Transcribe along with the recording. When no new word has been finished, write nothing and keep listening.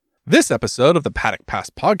This episode of the Paddock Pass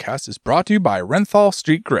podcast is brought to you by Renthal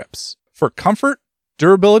Street Grips. For comfort,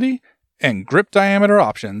 durability, and grip diameter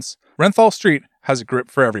options, Renthal Street has a grip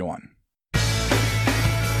for everyone.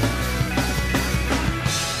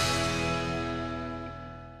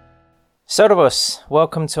 Servus,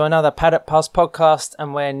 welcome to another Paddock Pass podcast,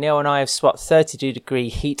 and where Neil and I have swapped 32-degree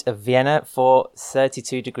heat of Vienna for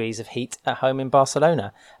 32 degrees of heat at home in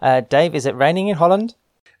Barcelona. Dave, is it raining in Holland?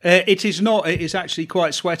 It is not. It is actually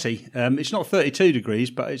quite sweaty. It's not 32 degrees,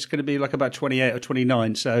 but it's going to be like about 28 or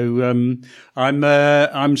 29. So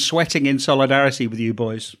I'm sweating in solidarity with you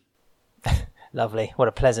boys. Lovely. What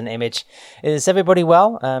a pleasant image. Is everybody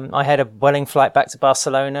well? I had a Welling flight back to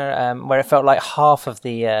Barcelona where it felt like half of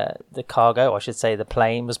the cargo, or I should say the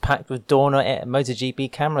plane, was packed with Dorna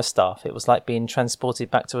MotoGP camera staff. It was like being transported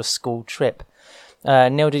back to a school trip.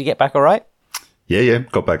 Neil, did you get back all right? Yeah,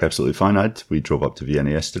 got back absolutely fine. We drove up to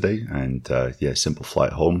Vienna yesterday and, simple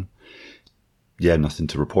flight home. Yeah, nothing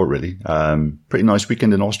to report really. Pretty nice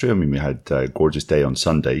weekend in Austria. I mean, we had a gorgeous day on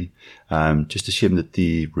Sunday. Just a shame that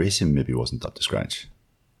the racing maybe wasn't up to scratch.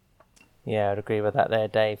 Yeah, I'd agree with that there,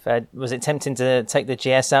 Dave. Was it tempting to take the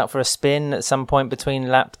GS out for a spin at some point between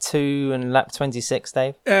lap 2 and lap 26,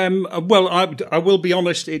 Dave? Well, I will be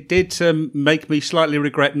honest, it did make me slightly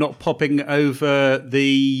regret not popping over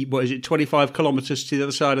the, 25 kilometres to the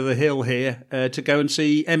other side of the hill here to go and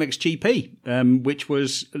see MXGP, which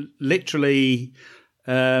was literally...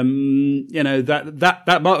 that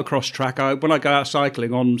motocross track. When I go out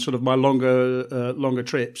cycling on sort of my longer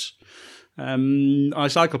trips, I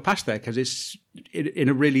cycle past there because it's in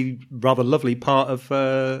a really rather lovely part of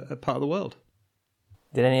the world.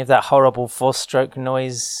 Did any of that horrible 4-stroke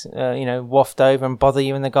noise, waft over and bother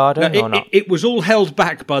you in the garden, or not? It was all held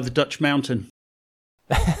back by the Dutch mountain.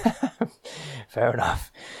 Fair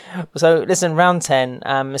enough. So, listen, round 10,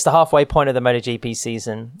 it's the halfway point of the MotoGP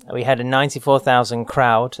season. We had a 94,000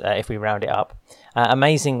 crowd, if we round it up.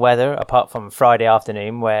 Amazing weather, apart from Friday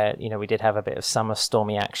afternoon, where, we did have a bit of summer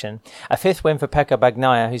stormy action. A 5th win for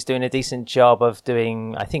Pecco, who's doing a decent job of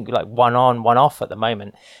doing, I think, like one on, one off at the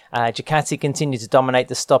moment. Ducati continued to dominate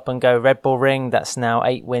the stop-and-go Red Bull Ring. That's now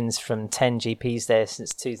 8 wins from 10 GPs there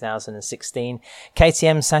since 2016.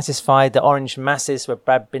 KTM satisfied the orange masses with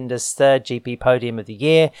Brad Binder's 3rd GP podium of the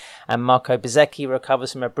year, and Marco Bezzecchi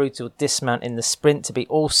recovers from a brutal dismount in the sprint to be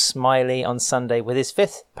all smiley on Sunday with his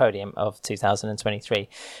 5th podium of 2023.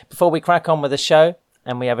 Before we crack on with the show,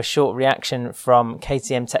 and we have a short reaction from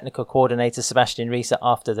KTM technical coordinator Sebastian Risse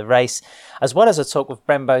after the race, as well as a talk with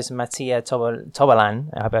Brembo's Mattia Tombolan.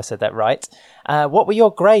 I hope I said that right. What were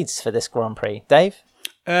your grades for this Grand Prix, Dave?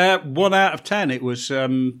 1 out of 10. It was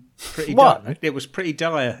pretty. What? It was pretty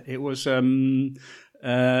dire. It was. I mean,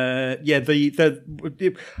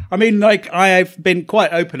 like, I have been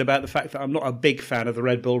quite open about the fact that I'm not a big fan of the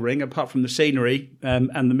Red Bull Ring, apart from the scenery and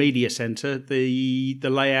the media centre. The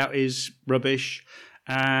layout is rubbish,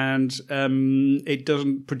 and it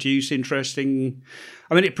doesn't produce interesting.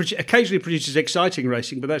 I mean, it occasionally produces exciting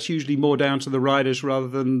racing, but that's usually more down to the riders rather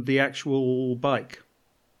than the actual bike.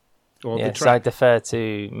 Yes, I defer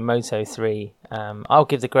to Moto3. I'll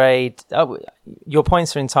give the grade. Your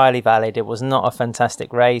points are entirely valid. It was not a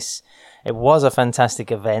fantastic race. It was a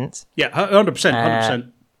fantastic event. Yeah,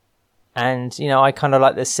 100%. And, I kind of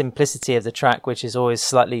like the simplicity of the track, which is always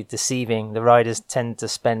slightly deceiving. The riders tend to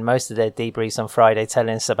spend most of their debriefs on Friday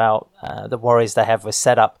telling us about the worries they have with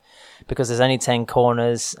setup, because there's only 10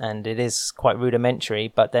 corners and it is quite rudimentary,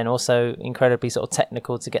 but then also incredibly sort of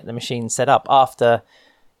technical to get the machine set up after...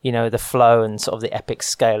 the flow and sort of the epic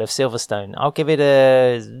scale of Silverstone. I'll give it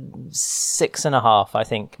a 6.5, I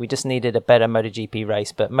think. We just needed a better MotoGP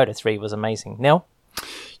race, but Moto3 was amazing. Neil?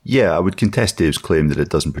 Yeah, I would contest Dave's claim that it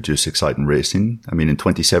doesn't produce exciting racing. I mean, in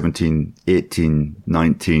 2017, 18,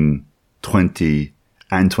 19, 20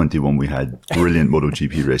 and 21, we had brilliant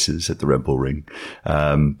MotoGP races at the Red Bull Ring.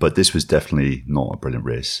 But this was definitely not a brilliant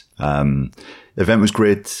race. The event was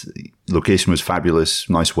great. Location was fabulous.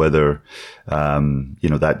 Nice weather.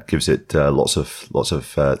 That gives it lots of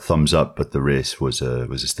thumbs up. But the race was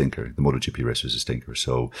a stinker. The MotoGP race was a stinker.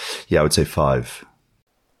 So, yeah, I would say 5.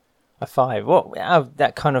 A 5. What out of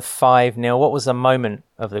that kind of 5, Neil? What was the moment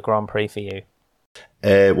of the Grand Prix for you?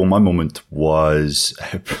 Well, my moment was,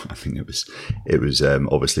 I think it was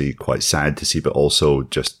obviously quite sad to see, but also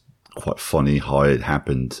just quite funny how it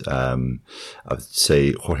happened. I would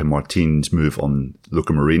say Jorge Martin's move on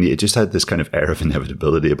Luca Marini, it just had this kind of air of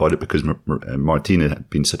inevitability about it, because Martin had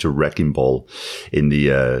been such a wrecking ball in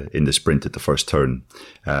the sprint at the first turn.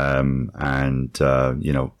 3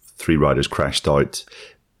 riders crashed out.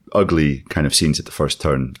 ugly kind of scenes at the first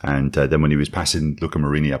turn. And then when he was passing Luca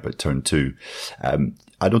Marini up at turn 2,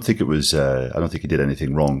 I don't think he did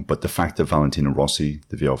anything wrong. But the fact that Valentino Rossi,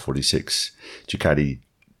 the VR46 Ducati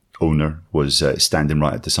owner, was standing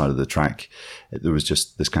right at the side of the track, there was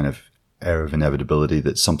just this kind of air of inevitability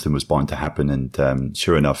that something was bound to happen. And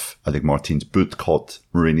sure enough, I think Martin's boot caught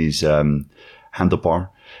Marini's handlebar,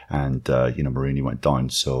 and Marini went down.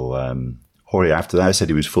 So Jorge, after that, said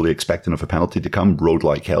he was fully expecting of a penalty to come, rode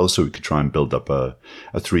like hell so he could try and build up a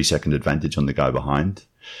 3-second advantage on the guy behind.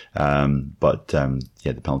 But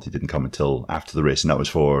the penalty didn't come until after the race, and that was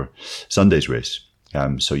for Sunday's race. I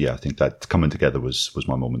think that coming together was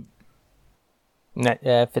my moment.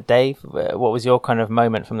 For Dave, what was your kind of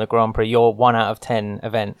moment from the Grand Prix, your 1 out of 10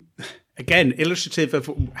 event? Again, illustrative of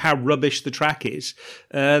how rubbish the track is.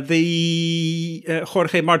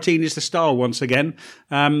 Jorge Martin is the star once again.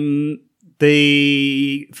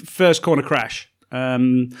 The first corner crash,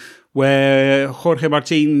 where Jorge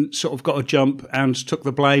Martin sort of got a jump and took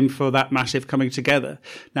the blame for that massive coming together.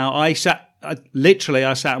 Now, I sat and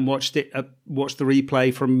watched the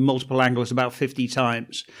replay from multiple angles about 50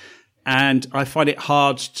 times. And I find it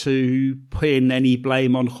hard to pin any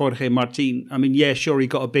blame on Jorge Martin. I mean, yeah, sure, he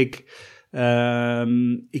got a big,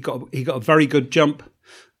 he got a very good jump.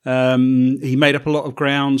 He made up a lot of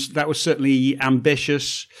grounds. That was certainly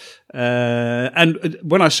ambitious. And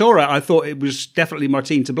when I saw it, I thought it was definitely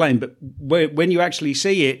Martin to blame. But when you actually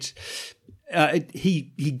see it,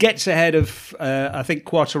 he gets ahead of, I think,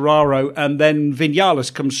 Quartararo, and then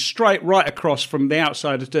Vinales comes straight right across from the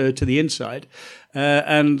outside to the inside.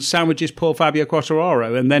 And sandwiches poor Fabio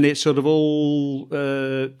Quartararo, and then it sort of all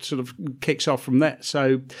kicks off from there.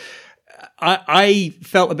 So I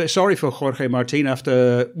felt a bit sorry for Jorge Martin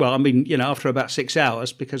after about 6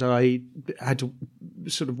 hours, because I had to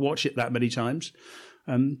sort of watch it that many times.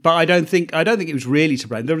 But I don't think it was really to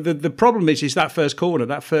blame. The problem is that first corner.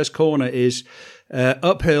 That first corner is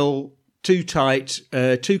uphill, too tight,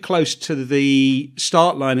 too close to the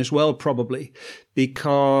start line as well, probably,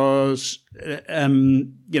 because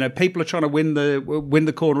people are trying to win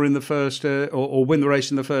the corner in the first or win the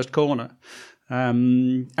race in the first corner,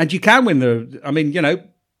 and you can win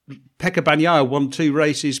Pecco Bagnaia won 2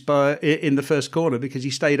 races in the first corner because he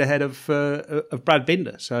stayed ahead of Brad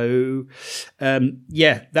Binder. So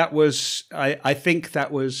that was I think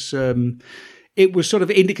that was. It was sort of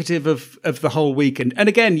indicative of the whole weekend. And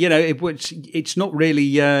again, it's not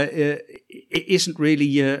really, it isn't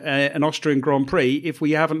really an Austrian Grand Prix if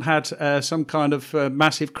we haven't had some kind of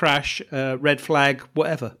massive crash, red flag,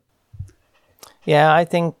 whatever. Yeah, I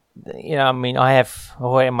think, I have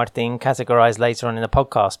Jorge Martin categorized later on in the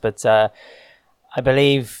podcast, but I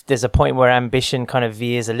believe there's a point where ambition kind of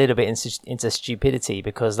veers a little bit into stupidity,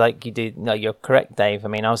 because you're correct, Dave. I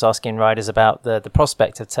mean, I was asking riders about the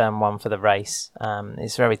prospect of turn 1 for the race.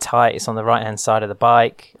 It's very tight. It's on the right-hand side of the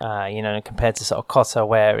bike, compared to sort of Cotta,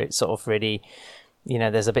 where it's sort of really,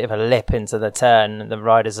 there's a bit of a lip into the turn. The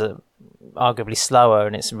riders are arguably slower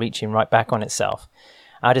and it's reaching right back on itself.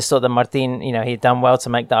 I just thought that Martin, he'd done well to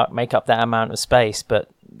make up that amount of space, but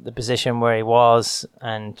the position where he was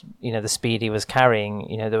and, the speed he was carrying,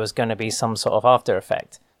 there was going to be some sort of after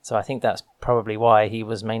effect. So I think that's probably why he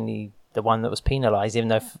was mainly the one that was penalised, even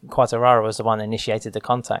though Quartararo was the one that initiated the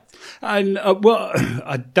contact. And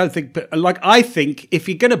I don't think, but I think if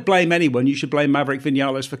you're going to blame anyone, you should blame Maverick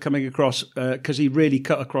Vinales for coming across, because he really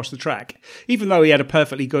cut across the track, even though he had a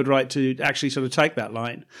perfectly good right to actually sort of take that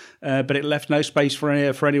line, but it left no space for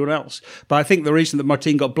anyone else. But I think the reason that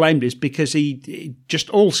Martin got blamed is because he just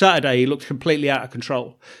all Saturday he looked completely out of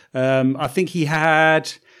control. I think he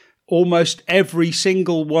had almost every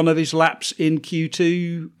single one of his laps in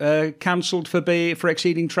Q2 cancelled for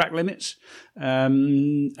exceeding track limits.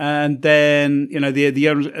 And then,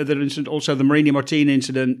 the other incident, also the Marini Martin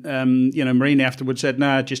incident, Marini afterwards said,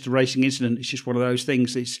 just a racing incident. It's just one of those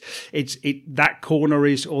things. That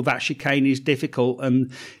corner or that chicane is difficult.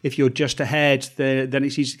 And if you're just ahead, then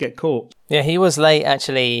it's easy to get caught. Yeah, he was late,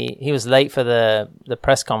 actually. He was late for the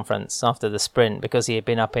press conference after the sprint because he had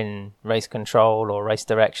been up in race control or race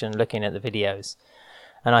direction looking at the videos.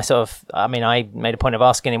 And I made a point of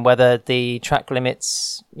asking him whether the track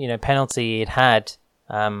limits, penalty he'd had,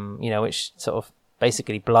 which sort of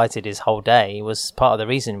basically blighted his whole day, was part of the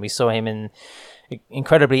reason. We saw him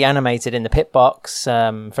incredibly animated in the pit box,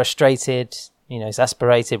 frustrated,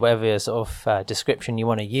 exasperated, whatever sort of description you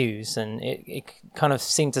want to use. And it kind of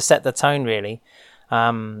seemed to set the tone, really.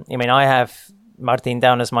 I have Martin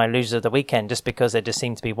down as my loser of the weekend just because there just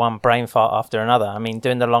seemed to be one brain fart after another. I mean,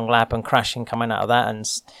 doing the long lap and crashing coming out of that, and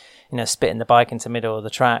spitting the bike into the middle of the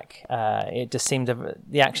track. It just seemed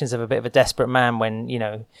the actions of a bit of a desperate man when,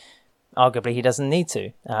 arguably he doesn't need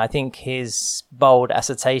to. I think his bold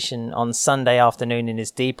assertion on Sunday afternoon in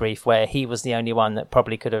his debrief, where he was the only one that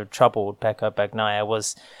probably could have troubled Pecco Bagnaia,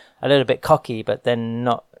 was a little bit cocky, but then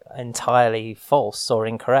not entirely false or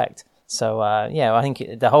incorrect. So I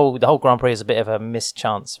think the whole Grand Prix is a bit of a missed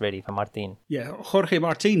chance, really, for Martin. Yeah, Jorge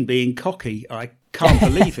Martin being cocky, I can't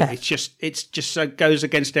believe it. It's just goes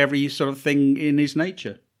against every sort of thing in his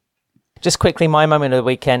nature. Just quickly, my moment of the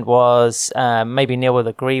weekend was, maybe Neil will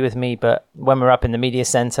agree with me, but when we're up in the media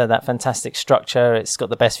centre, that fantastic structure, it's got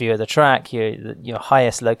the best view of the track, you're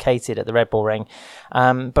highest located at the Red Bull Ring.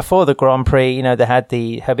 Before the Grand Prix, they had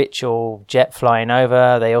the habitual jet flying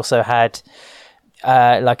over. They also had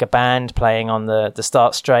like a band playing on the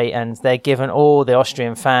start straight, and they're given all the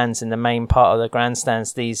Austrian fans in the main part of the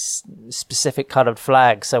grandstands these specific coloured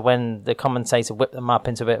flags. So when the commentator whipped them up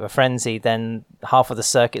into a bit of a frenzy, then half of the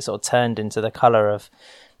circuit sort of turned into the colour of,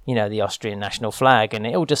 the Austrian national flag, and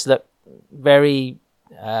it all just looked very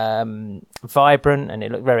vibrant, and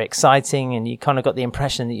it looked very exciting, and you kind of got the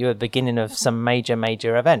impression that you were at the beginning of some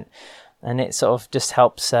major event. And it sort of just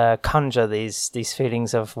helps conjure these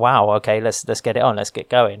feelings of, wow, okay, let's get it on, let's get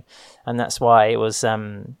going. And that's why it was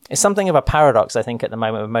it's something of a paradox, I think, at the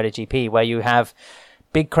moment with MotoGP, where you have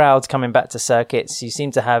big crowds coming back to circuits. You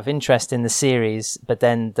seem to have interest in the series, but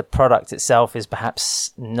then the product itself is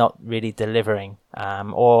perhaps not really delivering,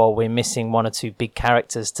 or we're missing one or two big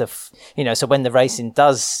characters to, so when the racing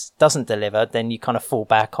doesn't deliver, then you kind of fall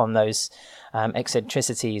back on those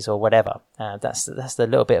eccentricities or whatever. That's the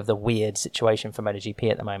little bit of the weird situation for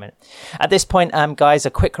MotoGP at the moment. At this point, guys, a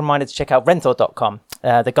quick reminder to check out Renthor.com.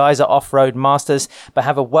 The guys are off-road masters, but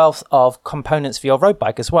have a wealth of components for your road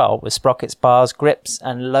bike as well, with sprockets, bars, grips,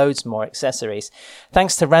 and loads more accessories.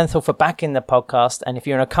 Thanks to Renthor for backing the podcast. And if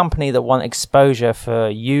you're in a company that want exposure for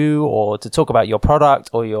you, or to talk about your product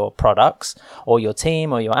or your products or your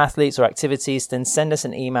team or your athletes or activities, then send us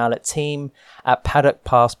an email at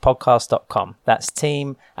team@paddockpasspodcast.com. That's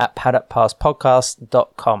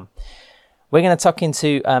team@paddockpasspodcast.com. We're going to tuck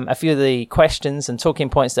into a few of the questions and talking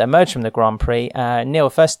points that emerged from the Grand Prix. Neil,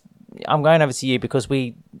 first, I'm going over to you because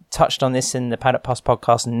we touched on this in the Paddock Pass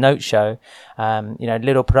Podcast note show.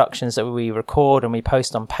 Little productions that we record and we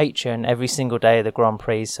post on Patreon every single day of the Grand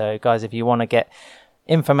Prix. So, guys, if you want to get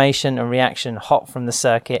information and reaction hot from the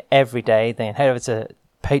circuit every day, then head over to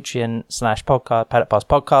Patreon/podcast, Paddock Pass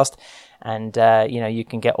Podcast. And, you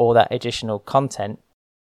can get all that additional content.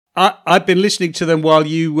 I've been listening to them while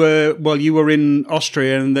you were in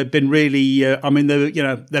Austria, and they've been really.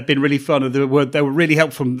 They've been really fun. They were really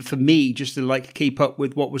helpful for me just to keep up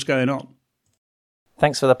with what was going on.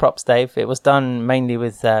 Thanks for the props, Dave. It was done mainly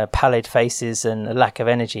with pallid faces and a lack of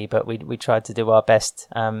energy, but we tried to do our best.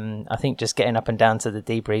 I think just getting up and down to the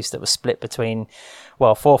debriefs that was split between,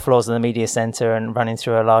 4 floors of the media centre and running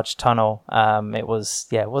through a large tunnel. It was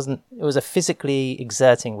a physically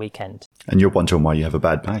exerting weekend. And you're wondering why you have a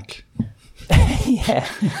bad back.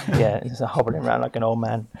 yeah, he's hobbling around like an old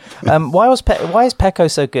man. Why is Pecco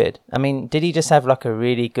so good? I mean, did he just have a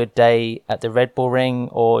really good day at the Red Bull Ring,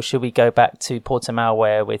 or should we go back to Portimao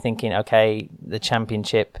where we're thinking, okay, the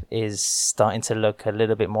championship is starting to look a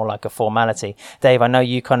little bit more like a formality? Dave, I know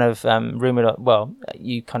you kind of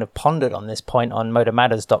you kind of pondered on this point on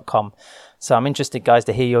motormatters.com, so I'm interested, guys,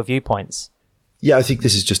 to hear your viewpoints. Yeah, I think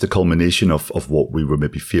this is just a culmination of what we were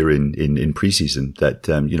maybe fearing in pre-season, that,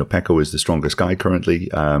 Pecco is the strongest guy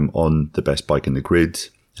currently on the best bike in the grid.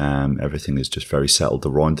 Everything is just very settled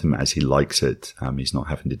around him as he likes it. He's not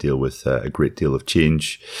having to deal with a great deal of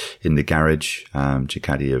change in the garage.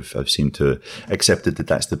 Ducati have seemed to accept that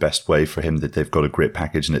that's the best way for him, that they've got a great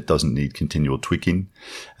package and it doesn't need continual tweaking.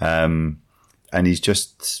 And he's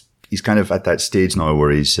kind of at that stage now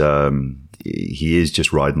where he is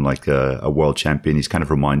just riding like a world champion. He's kind of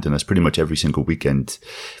reminding us pretty much every single weekend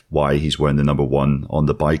why he's wearing the number 1 on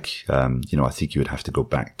the bike. I think you would have to go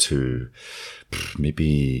back to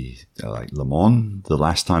maybe Le Mans, the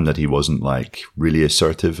last time that he wasn't really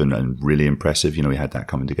assertive and really impressive. He had that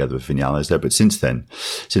coming together with Vinales there. But since then,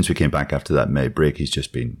 since we came back after that May break, he's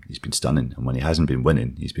been stunning. And when he hasn't been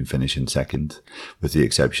winning, he's been finishing second, with the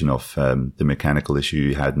exception of the mechanical issue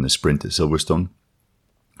he had in the sprint at Silverstone.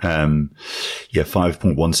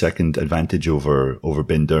 5.1 second advantage over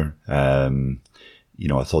Binder. I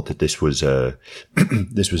thought that this was a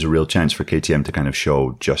real chance for KTM to kind of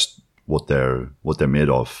show just what they're made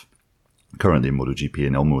of currently in MotoGP,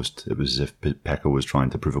 and almost it was as if Pecco was trying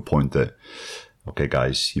to prove a point that, okay,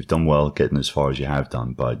 guys, you've done well getting as far as you have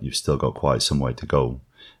done, but you've still got quite some way to go.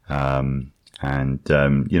 And,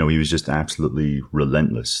 he was just absolutely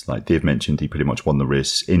relentless. Like Dave mentioned, he pretty much won the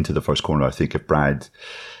race into the first corner. I think if Brad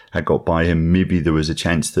had got by him, maybe there was a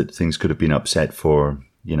chance that things could have been upset for,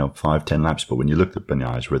 5-10 laps. But when you looked at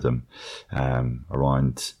Bagnaio's rhythm,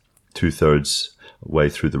 around 2/3 way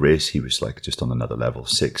through the race, he was like just on another level,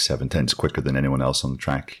 6-7 tenths quicker than anyone else on the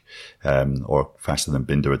track, or faster than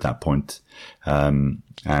Binder at that point.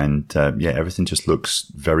 Everything just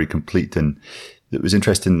looks very complete. And it was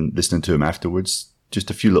interesting listening to him afterwards.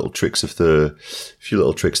 Just a few little tricks of the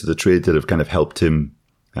trade that have kind of helped him,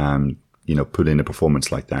 put in a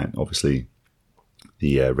performance like that. Obviously,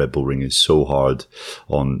 the Red Bull Ring is so hard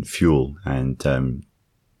on fuel, and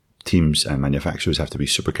teams and manufacturers have to be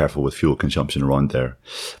super careful with fuel consumption around there.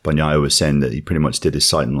 Bagnaia was saying that he pretty much did his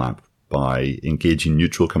sighting lap by engaging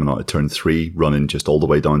neutral coming out of turn 3, running just all the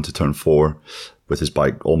way down to turn 4 with his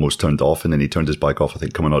bike almost turned off, and then he turned his bike off, I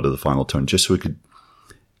think, coming out of the final turn, just so he could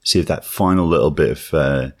save that final little bit of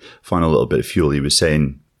fuel. He was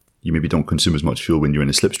saying you maybe don't consume as much fuel when you're in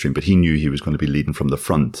a slipstream, but he knew he was going to be leading from the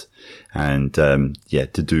front, and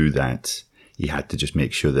to do that, he had to just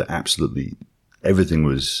make sure that absolutely everything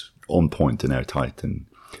was on point and airtight, and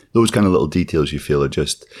those kind of little details you feel are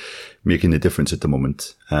just making the difference at the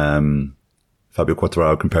moment. Fabio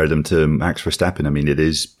Quartararo compared him to Max Verstappen. I mean, it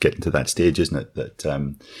is getting to that stage, isn't it, that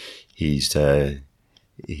he's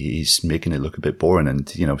making it look a bit boring, and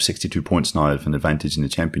 62 points now of an advantage in the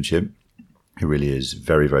championship. It really is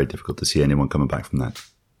very, very difficult to see anyone coming back from that.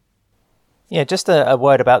 Yeah, just a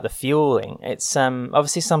word about the fueling. It's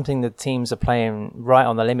obviously something the teams are playing right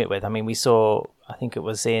on the limit with. I mean, we saw, I think it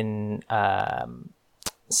was in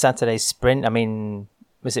Saturday's sprint. I mean,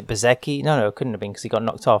 was it Bezzecchi? No, it couldn't have been because he got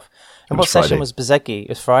knocked off. And what session was Bezzecchi? It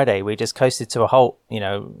was Friday. We just coasted to a halt,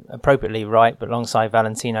 appropriately right, but alongside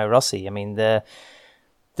Valentino Rossi. I mean, the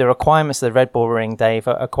requirements of the Red Bull Ring, Dave,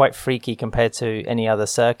 are quite freaky compared to any other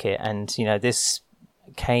circuit. And, this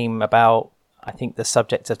came about, I think the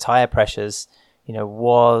subject of tyre pressures,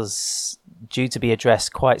 was due to be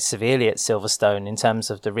addressed quite severely at Silverstone in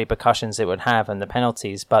terms of the repercussions it would have and the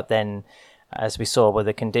penalties. But then, as we saw with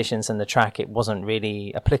the conditions and the track, it wasn't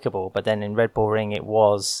really applicable. But then in Red Bull Ring, it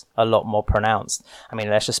was a lot more pronounced. I mean,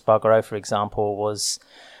 Aleix Espargaro, for example, was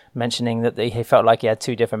mentioning that he felt like he had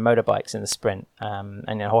 2 different motorbikes in the sprint.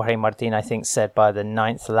 And Jorge Martin, I think, said by the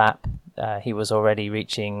 9th lap, he was already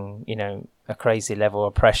reaching, a crazy level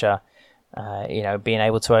of pressure. Being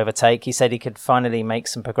able to overtake. He said he could finally make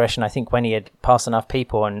some progression, I think, when he had passed enough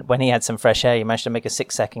people, and when he had some fresh air, he managed to make a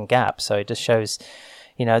 6-second gap. So it just shows,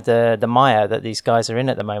 the mire that these guys are in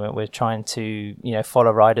at the moment with trying to,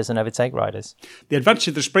 follow riders and overtake riders. The advantage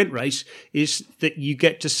of the sprint race is that you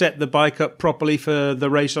get to set the bike up properly for the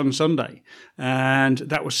race on Sunday. And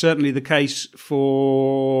that was certainly the case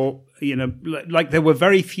for, there were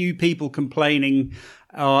very few people complaining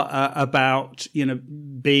about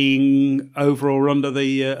being over or under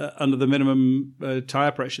the minimum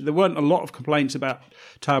tyre pressure. There weren't a lot of complaints about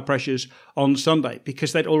tyre pressures on Sunday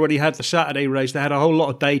because they'd already had the Saturday race. They had a whole lot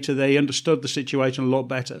of data. They understood the situation a lot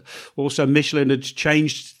better. Also, Michelin had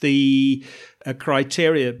changed the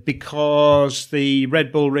criteria because the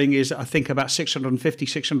Red Bull Ring is, I think, about 650,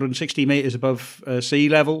 660 metres above sea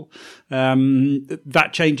level. That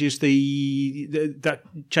changes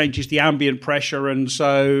the ambient pressure, and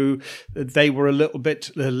so they were a little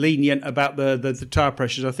bit lenient about the tyre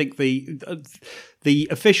pressures. I think the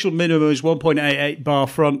official minimum is 1.88 bar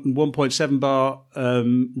front and 1.7 bar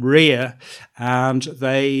rear, and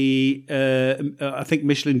they I think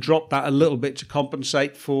Michelin dropped that a little bit to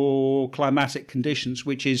compensate for climatic conditions,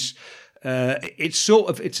 which is it's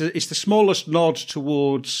the smallest nod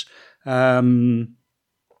towards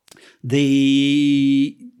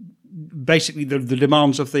basically the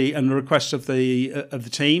demands of the requests of the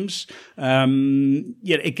teams.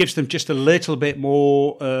 It gives them just a little bit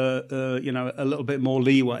more, a little bit more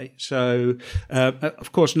leeway. So,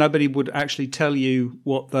 of course, nobody would actually tell you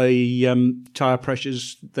what the tyre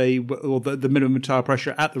pressures or the minimum tyre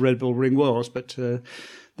pressure at the Red Bull Ring was, but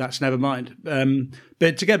that's never mind.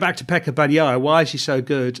 But to get back to Pecco Bagnaia, why is he so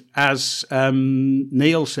good? As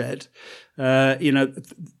Neil said, that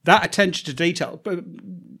attention to detail. But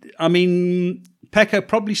I mean, Pecco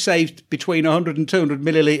probably saved between 100 and 200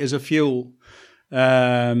 millilitres of fuel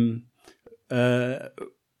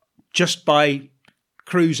just by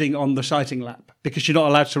cruising on the sighting lap, because you're not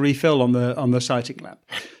allowed to refill on the sighting lap.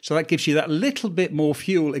 So that gives you that little bit more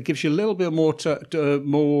fuel. It gives you a little bit more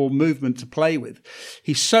more movement to play with.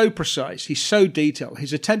 He's so precise. He's so detailed.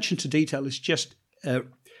 His attention to detail is just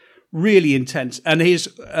really intense. And he's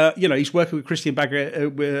working with Christian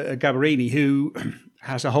Gabarini, who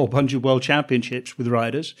has a whole bunch of world championships with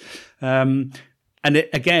riders. And it,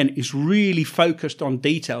 again, is really focused on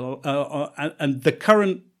detail. And the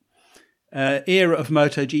current era of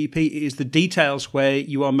MotoGP is the details where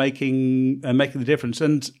you are making the difference,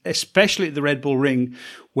 and especially at the Red Bull Ring,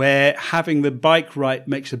 where having the bike right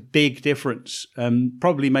makes a big difference.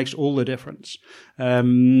 Probably makes all the difference.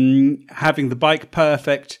 Having the bike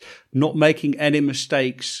perfect, not making any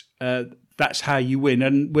mistakes. That's how you win.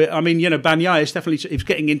 And Bagnaia is definitely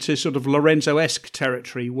getting into sort of Lorenzo-esque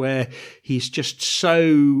territory, where he's just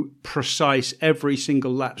so precise every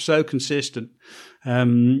single lap, so consistent.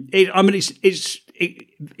 It's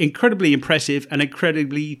incredibly impressive and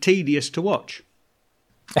incredibly tedious to watch.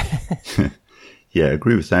 Yeah, I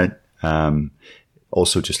agree with that.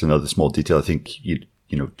 Also, just another small detail. I think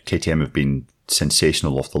KTM have been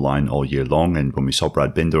sensational off the line all year long, and when we saw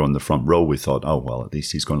Brad Binder on the front row, we thought, oh well, at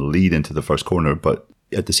least he's going to lead into the first corner. But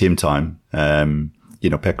at the same time,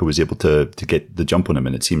 Pecco was able to get the jump on him,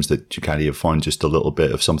 and it seems that Ducati have found just a little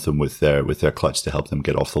bit of something with their clutch to help them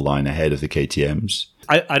get off the line ahead of the KTMs.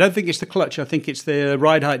 I don't think it's the clutch. I think it's the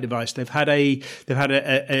ride height device. They've had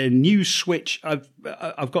a new switch.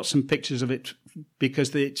 I've got some pictures of it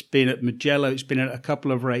because it's been at Mugello. It's been at a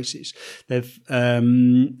couple of races. They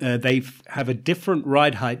have a different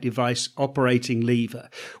ride height device operating lever,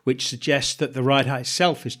 which suggests that the ride height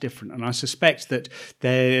itself is different. And I suspect that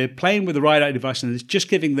they're playing with the ride height device, and it's just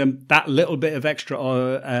giving them that little bit of extra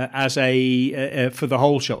as for the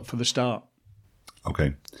whole shot for the start.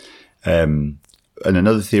 Okay. And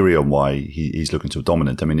another theory on why he's looking so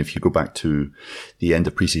dominant. I mean, if you go back to the end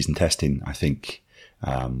of preseason testing, I think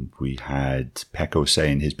we had Pecco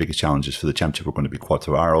saying his biggest challenges for the championship were going to be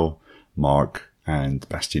Quartararo, Marc, and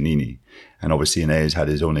Bastianini. And obviously, Ineos had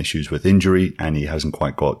his own issues with injury, and he hasn't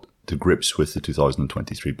quite got to grips with the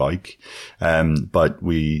 2023 bike. But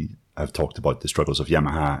we have talked about the struggles of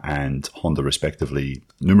Yamaha and Honda, respectively,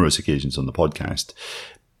 numerous occasions on the podcast.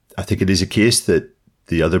 I think it is a case that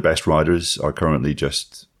the other best riders are currently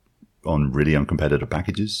just on really uncompetitive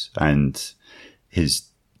packages, and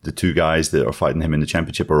the two guys that are fighting him in the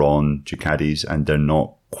championship are on Ducatis, and they're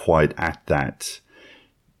not quite at that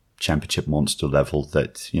championship monster level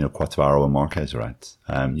that Quartararo and Marquez are at.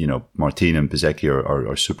 Martin and Bezzecchi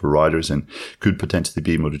are super riders and could potentially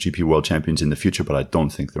be MotoGP world champions in the future, but I don't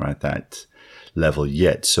think they're at that level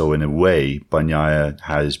yet. So in a way, Bagnaia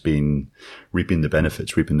has been reaping the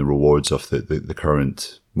benefits, reaping the rewards of the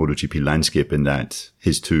current MotoGP landscape, in that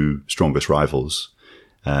his two strongest rivals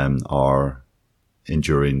are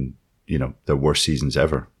enduring, their worst seasons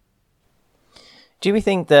ever. Do we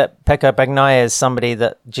think that Pecco Bagnaia is somebody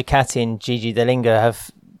that Ducati and Gigi Dell'Inga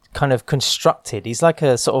have kind of constructed? He's like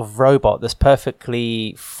a sort of robot that's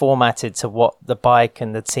perfectly formatted to what the bike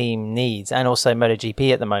and the team needs, and also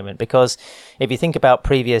MotoGP at the moment. Because if you think about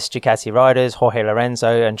previous Ducati riders, Jorge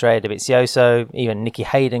Lorenzo, Andrea Dovizioso, even Nicky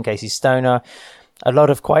Hayden, Casey Stoner, a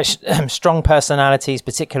lot of quite strong personalities,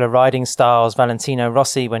 particular riding styles. Valentino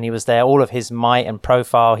Rossi, when he was there, all of his might and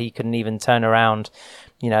profile, he couldn't even turn around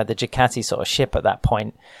the Ducati sort of ship at that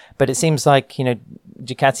point. But it seems like,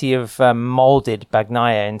 Ducati have molded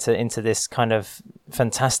Bagnaia into this kind of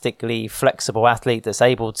fantastically flexible athlete that's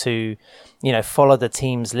able to, follow the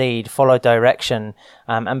team's lead, follow direction,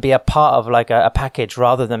 and be a part of like a package,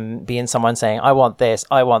 rather than being someone saying, I want this,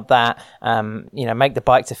 I want that, make the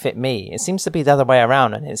bike to fit me. It seems to be the other way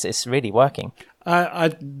around, and it's really working.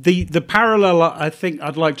 The parallel I think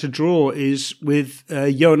I'd like to draw is with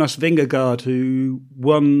Jonas Vingegaard, who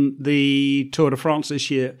won the Tour de France this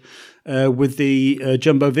year with the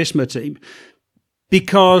Jumbo-Visma team,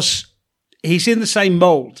 because he's in the same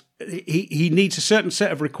mold. He needs a certain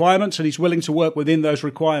set of requirements, and he's willing to work within those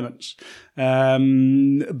requirements.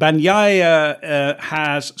 Bagnaia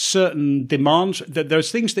has certain demands.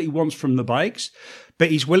 There's things that he wants from the bikes, but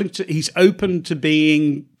he's open to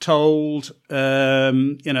being told,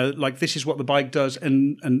 like this is what the bike does,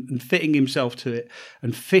 and fitting himself to it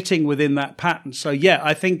and fitting within that pattern. So yeah,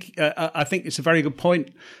 I think it's a very good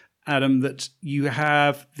point, Adam, that you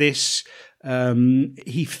have this.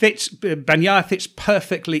 Bagnaia fits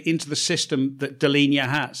perfectly into the system that Dell'Inga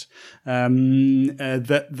has,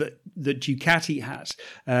 that Ducati has.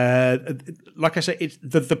 Like I say, it's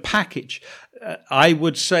the package. I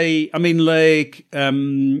would say,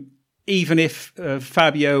 even if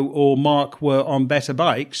Fabio or Marc were on better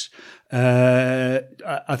bikes,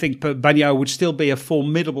 I think Bagnaia would still be a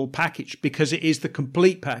formidable package, because it is the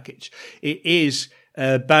complete package. It is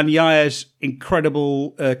Bagnaya's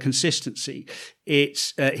incredible consistency.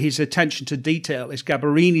 It's his attention to detail. It's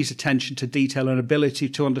Gabarini's attention to detail and ability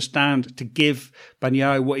to understand, to give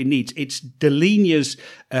Bagnaia what he needs. It's Deligna's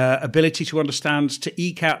ability to understand, to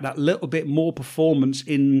eke out that little bit more performance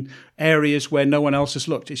in areas where no one else has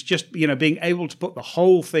looked. It's just, being able to put the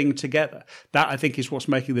whole thing together. That, I think, is what's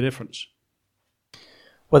making the difference.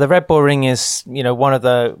 Well, the Red Bull Ring is,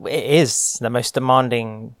 it is the most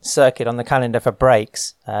demanding circuit on the calendar for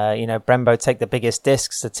brakes. Brembo take the biggest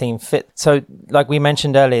discs, the team fit. So, like we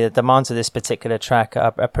mentioned earlier, the demands of this particular track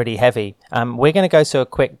are pretty heavy. We're going to go to a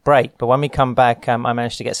quick break, but when we come back, I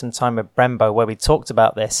managed to get some time with Brembo where we talked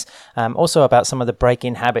about this, also about some of the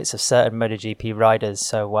braking habits of certain MotoGP riders.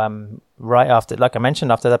 So, right after, like I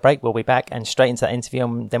mentioned, after the break, we'll be back and straight into that interview,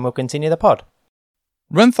 and then we'll continue the pod.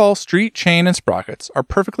 Renthal street, chain, and sprockets are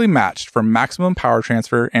perfectly matched for maximum power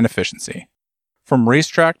transfer and efficiency. From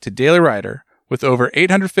racetrack to daily rider, with over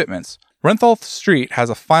 800 fitments, Renthal Street has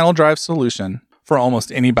a final drive solution for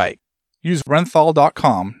almost any bike. Use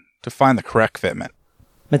renthal.com to find the correct fitment.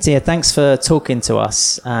 Mattia, thanks for talking to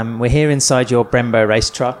us. We're here inside your Brembo race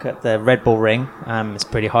truck at the Red Bull Ring. It's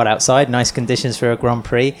pretty hot outside, nice conditions for a Grand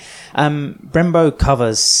Prix. Brembo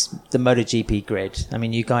covers the MotoGP grid. I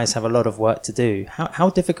mean, you guys have a lot of work to do. How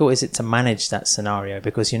difficult is it to manage that scenario?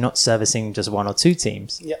 Because you're not servicing just one or two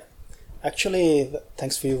teams. Yeah, actually,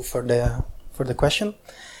 thanks for you for the question.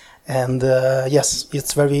 And yes,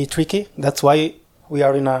 it's very tricky. That's why we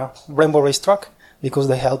are in a Brembo race truck, because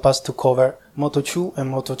they help us to cover Moto2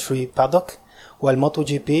 and Moto3 paddock, while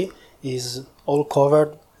MotoGP is all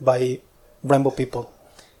covered by Brembo people.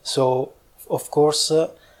 So, of course,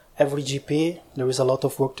 every GP, there is a lot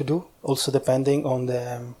of work to do, also depending on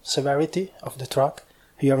the severity of the track.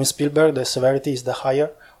 Here in Spielberg, the severity is the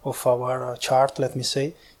higher of our chart, let me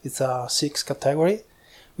say. It's a 6 category,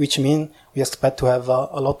 which means we expect to have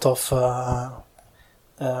a lot of,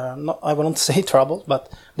 I won't say trouble,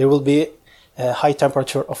 but there will be high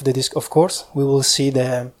temperature of the disc, of course. We will see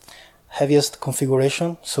the heaviest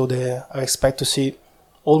configuration, so I expect to see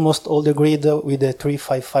almost all the grid with the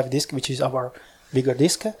 355 disc, which is our bigger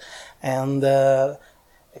disc. And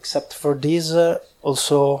except for this,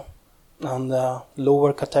 also on the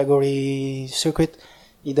lower category circuit,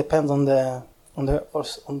 it depends on the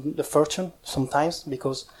fortune sometimes,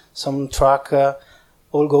 because some track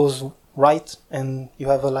all goes right and you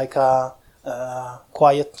have like a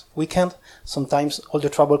quiet weekend. Sometimes all the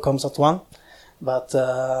trouble comes at once, but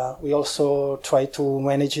we also try to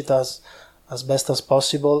manage it as best as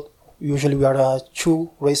possible. Usually we are 2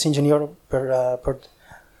 race engineer per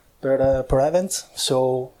event,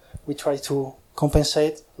 so we try to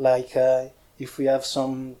compensate. Like if we have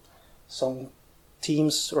some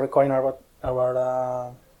teams requiring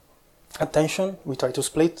our attention, we try to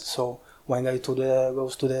split. So one guy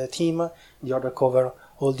goes to the team, the other cover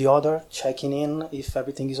all the other, checking in if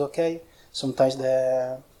everything is okay. Sometimes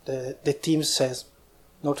the team says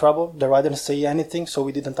no trouble, the rider doesn't say anything, so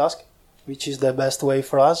we didn't ask, which is the best way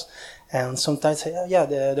for us. And sometimes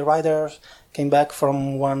the rider came back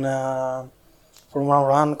from one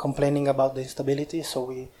run complaining about the instability,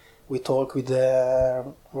 so we talk with the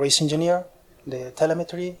race engineer, the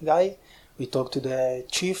telemetry guy, we talk to the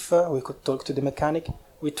chief, we could talk to the mechanic.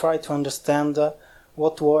 We try to understand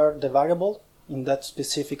what were the variables in that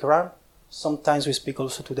specific run. Sometimes we speak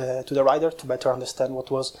also to the rider to better understand what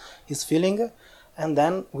was his feeling, and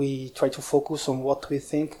then we try to focus on what we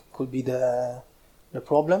think could be the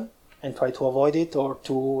problem and try to avoid it, or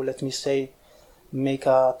to, let me say, make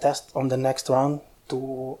a test on the next run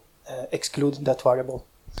to exclude that variable.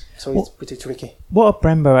 So it's pretty tricky. What are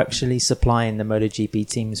Brembo actually supplying the MotoGP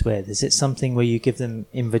teams with? Is it something where you give them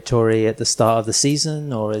inventory at the start of the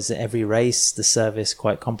season, or is it every race, the service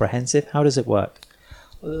quite comprehensive? How does it work?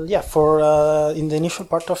 For in the initial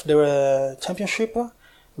part of the championship,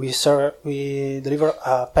 we deliver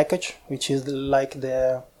a package, which is like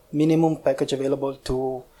the minimum package available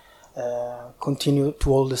to continue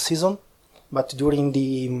to all the season. But during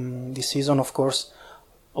the season, of course,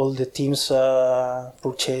 all the teams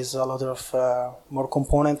purchase a lot of more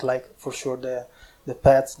component, like for sure the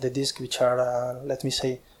pads, the disc, which are, let me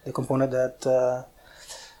say, the component that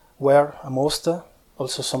wear most.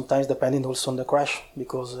 Also sometimes depending also on the crash,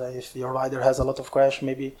 because if your rider has a lot of crash,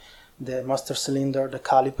 maybe the master cylinder, the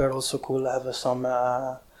caliper also could have some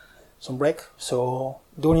break. So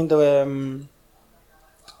during the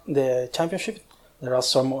championship, there are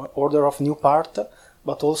some order of new part,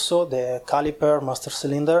 but also the caliper, master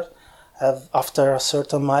cylinder have, after a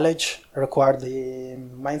certain mileage, require the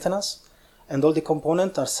maintenance, and all the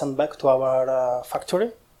components are sent back to our factory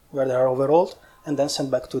where they are overhauled and then sent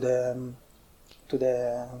back to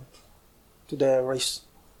to the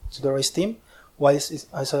race team. While,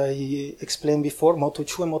 as I explained before,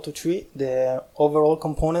 Moto2 and Moto3, the overall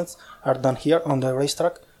components are done here on the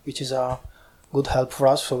racetrack, which is a good help for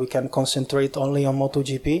us, so we can concentrate only on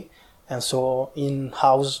MotoGP, and so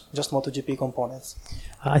in-house just MotoGP components.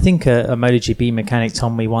 I think a MotoGP mechanic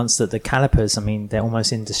told me once that the calipers, I mean, they're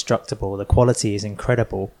almost indestructible. The quality is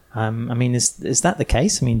incredible. I mean, is that the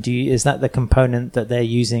case? I mean, is that the component that they're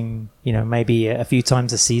using, maybe a few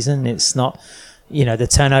times a season? It's not, the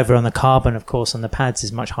turnover on the carbon, of course, on the pads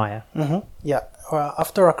is much higher. Mm-hmm. Yeah.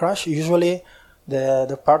 After a crash, usually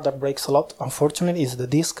the part that breaks a lot, unfortunately, is the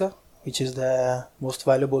disc, which is the most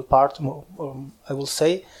valuable part, I will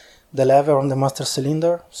say. The lever on the master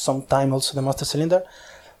cylinder, sometimes also the master cylinder.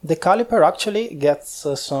 The caliper actually gets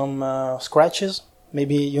some scratches.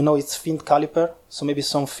 Maybe, it's fin caliper, so maybe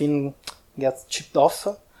some fin gets chipped off.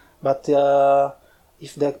 But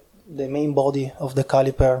if the main body of the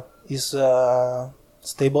caliper is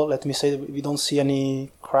stable, let me say, we don't see any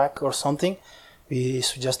crack or something, we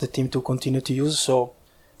suggest the team to continue to use. So,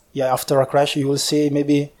 yeah, after a crash, you will see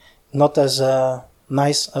maybe not as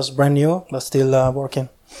nice as brand new, but still working.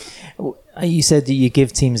 You said that you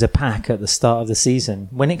give teams a pack at the start of the season.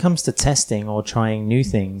 When it comes to testing or trying new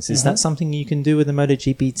things, is that something you can do with the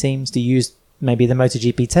MotoGP teams? Do you use maybe the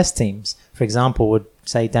MotoGP test teams? For example, would,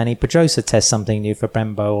 say, Danny Pedrosa test something new for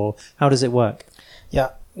Brembo, or how does it work?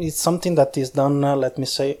 Yeah, it's something that is done, let me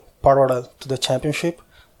say, parallel to the championship.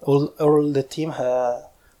 All the team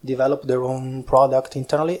develop their own product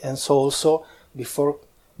internally, and so also before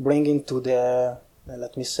bringing to the,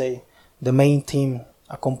 let me say, the main team,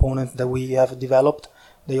 a component that we have developed,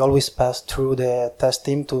 they always pass through the test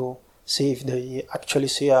team to see if they actually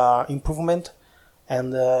see an improvement,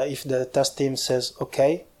 and if the test team says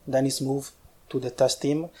okay, then it's moved to the test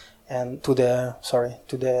team and to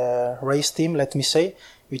the race team, let me say,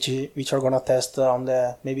 which are gonna test on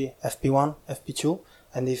the maybe FP1, FP2,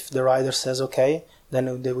 and if the rider says okay,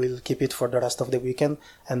 then they will keep it for the rest of the weekend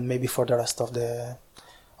and maybe for the rest of the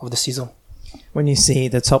season. When you see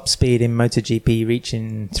the top speed in MotoGP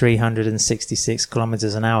reaching 366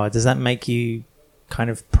 kilometers an hour, does that make you kind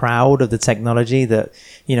of proud of the technology that,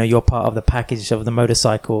 you're part of the package of the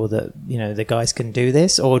motorcycle, that, the guys can do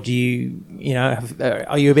this? Or do you,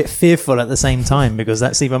 are you a bit fearful at the same time, because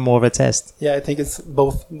that's even more of a test? Yeah, I think it's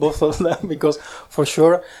both of them, because for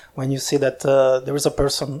sure, when you see that there is a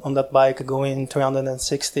person on that bike going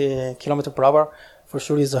 360 kilometers per hour, for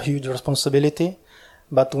sure is a huge responsibility.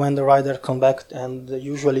 But when the rider come back, and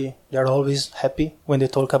usually they're always happy when they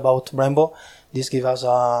talk about Brembo, this gives us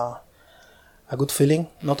a good feeling,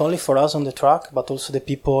 not only for us on the track, but also the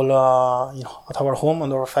people at our home,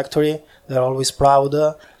 on our factory. They're always proud.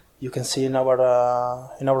 You can see in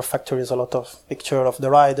our factories a lot of picture of the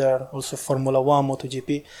rider, also Formula 1,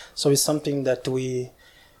 MotoGP. So it's something that we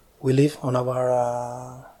live on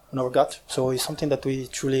our gut. So it's something that we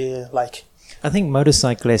truly like. I think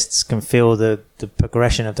motorcyclists can feel the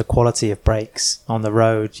progression of the quality of brakes on the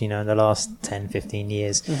road, in the last 10, 15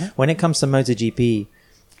 years. Mm-hmm. When it comes to MotoGP,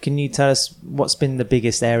 can you tell us what's been the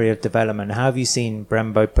biggest area of development? How have you seen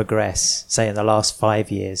Brembo progress, say, in the last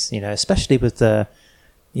 5 years, especially with the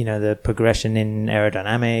progression in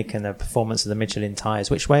aerodynamic and the performance of the Michelin tires?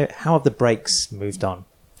 How have the brakes moved on?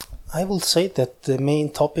 I will say that the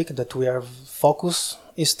main topic that we are focused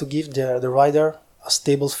is to give the rider a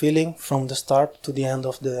stable feeling from the start to the end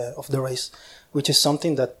of the race, which is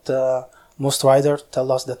something that most riders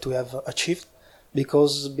tell us that we have achieved,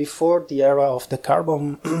 because before the era of the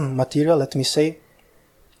carbon material, let me say,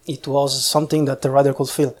 it was something that the rider could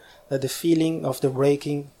feel, that the feeling of the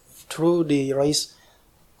braking through the race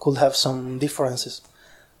could have some differences.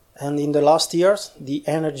 And in the last years, the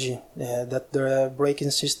energy that the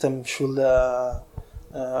braking system should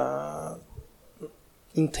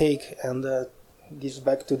intake and gives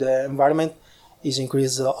back to the environment is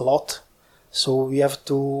increased a lot. So we had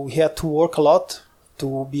to work a lot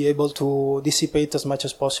to be able to dissipate as much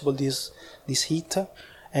as possible this heat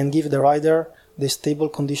and give the rider the stable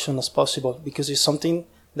condition as possible, because it's something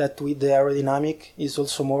that with the aerodynamic is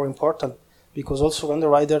also more important, because also when the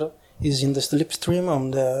rider is in the slipstream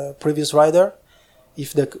on the previous rider,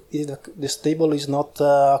 if the stable is not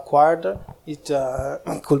acquired, it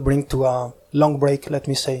could bring to a long break, let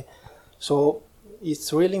me say. So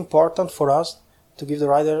it's really important for us to give the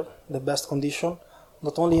rider the best condition,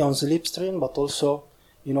 not only on slipstream, but also,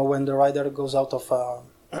 when the rider goes out of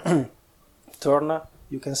a turn,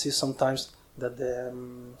 you can see sometimes that the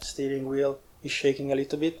steering wheel is shaking a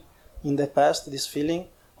little bit. In the past, this feeling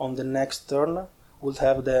on the next turn would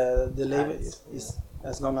have the lever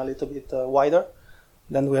has gone a little bit wider.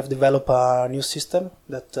 Then we have developed a new system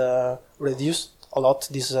that reduced a lot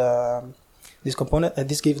this component, and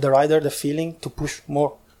this gives the rider the feeling to push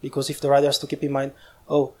more, because if the rider has to keep in mind,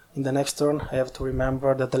 in the next turn I have to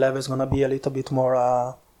remember that the lever is going to be a little bit more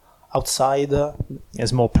outside.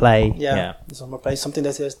 There's more play. Yeah, there's more play, something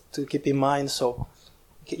that he has to keep in mind, so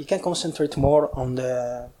you can concentrate more on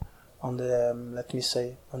the let me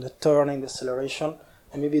say, on the turning, the acceleration,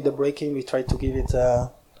 and maybe the braking we try to give it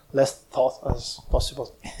less thought as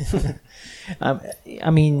possible. I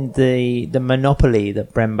mean, the monopoly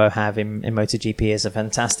that Brembo have in MotoGP is a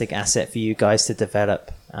fantastic asset for you guys to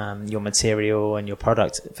develop your material and your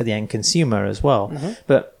product for the end consumer as well. Mm-hmm.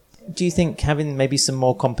 But do you think having maybe some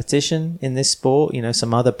more competition in this sport,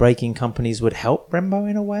 some other braking companies would help Brembo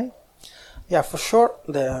in a way? Yeah, for sure.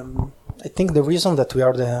 I think the reason that we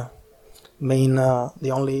are the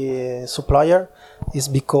only supplier is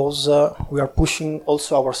because we are pushing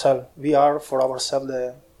also ourselves. We are for ourselves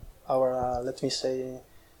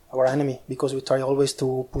our enemy, because we try always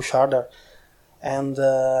to push harder. And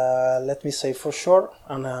let me say, for sure,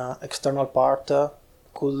 an external part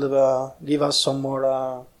could give us some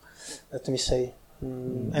more,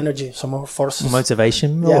 energy, some more force.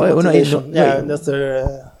 Motivation? Yeah, motivation. That's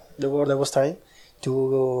the word I was trying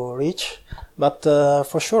to reach. But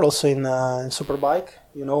for sure, also in Superbike,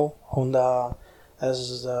 Honda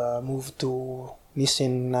has moved to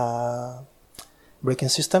Nissan braking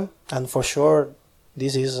system, and for sure,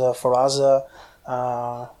 this is for us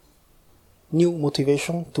new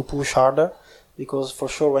motivation to push harder, because for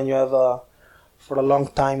sure, when you have for a long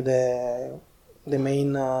time the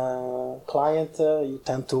main client, you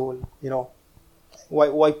tend to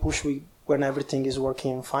why push when everything is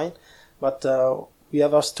working fine, but we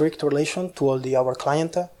have a strict relation to all our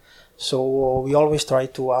client, so we always try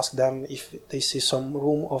to ask them if they see some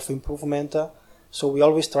room of improvement. So we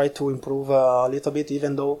always try to improve a little bit,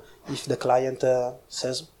 even though if the client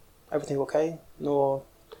says everything okay,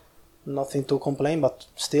 nothing to complain, but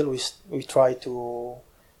still we try to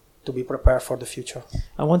be prepared for the future.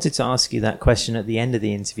 I wanted to ask you that question at the end of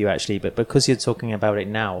the interview, actually, but because you're talking about it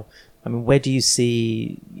now, I mean, where do you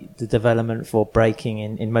see the development for braking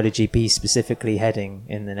in MotoGP specifically heading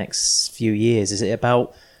in the next few years? Is it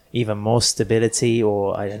about even more stability,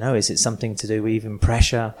 or I don't know, is it something to do with even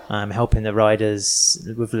pressure, helping the riders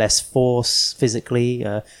with less force physically?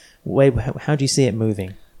 How do you see it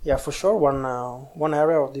moving? Yeah, for sure. One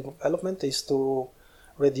area of development is to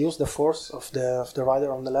reduce the force of the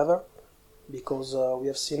rider on the lever, because we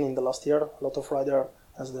have seen in the last year a lot of rider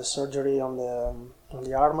has the surgery on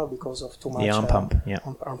the arm because of too much arm pump.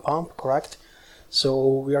 Arm pump, correct.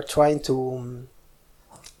 So we are trying to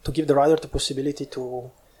give the rider the possibility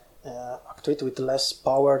to actuate with less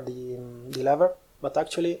power the lever, but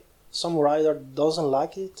actually some rider doesn't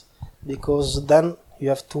like it, because then you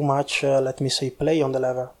have too much play on the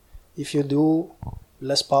lever. If you do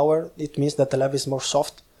less power, it means that the lever is more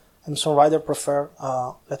soft, and some rider prefer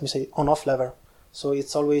on-off lever. So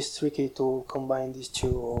it's always tricky to combine these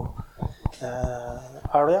two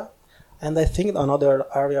area. And I think another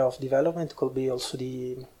area of development could be also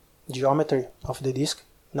the geometry of the disc.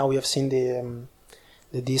 Now we have seen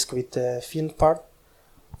the disc with the fin part.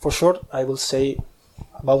 For sure, I will say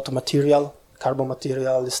about material. Carbon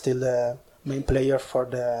material is still the main player for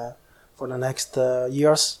the next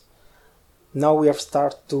years. Now we have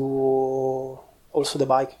started to also the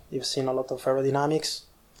bike. You've seen a lot of aerodynamics.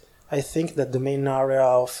 I think that the main area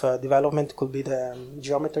of development could be the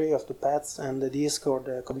geometry of the pads and the disc, or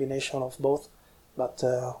the combination of both. But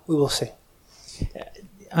we will see.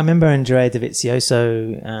 I remember Andrea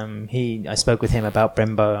Dovizioso, I spoke with him about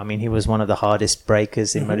Brembo. I mean, he was one of the hardest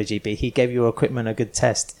brakers in MotoGP. He gave your equipment a good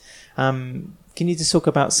test. Can you just talk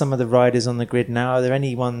about some of the riders on the grid now? Are there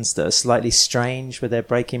any ones that are slightly strange with their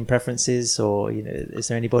braking preferences, or is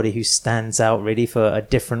there anybody who stands out really for a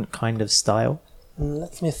different kind of style?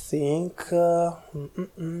 Let me think. I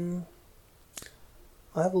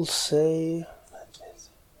will say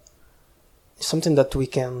something that we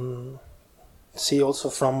can see also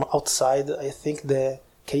from outside. I think the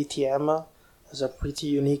KTM has a pretty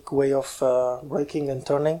unique way of braking and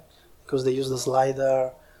turning, because they use the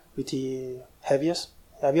slider pretty heavier,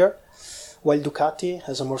 while Ducati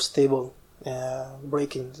has a more stable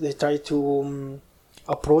braking. They try to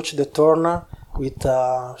approach the turn with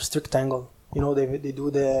a strict angle. They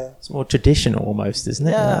do the... It's more traditional almost, isn't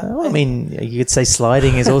it? Yeah. I mean, you could say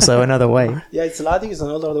sliding is also another way. Yeah, sliding is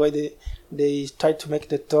another way. They try to make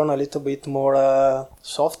the turn a little bit more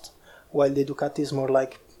soft, while the Ducati is more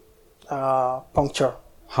like puncture.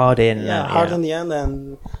 Hard in. Hard in the end,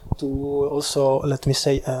 and to also,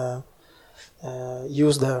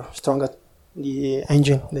 use the stronger the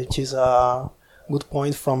engine, which is a good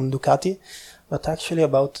point from Ducati. But actually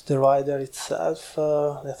about the rider itself,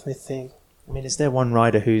 let me think. I mean, is there one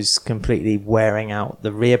rider who's completely wearing out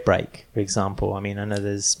the rear brake, for example? I mean, I know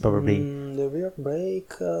there's probably... the rear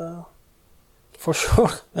brake, for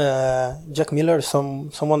sure. Jack Miller,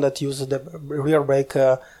 someone that uses the rear brake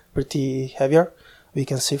pretty heavier. We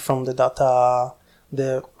can see from the data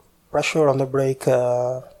the pressure on the brake,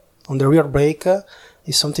 on the rear brake,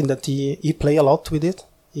 is something that he play a lot with it.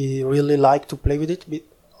 He really like to play with it.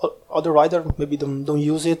 Other rider maybe don't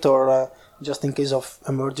use it, or just in case of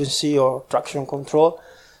emergency or traction control.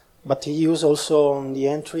 But he use also on the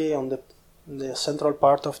entry, on the central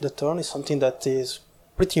part of the turn, is something that is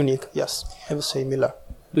pretty unique. Yes, I would say Miller.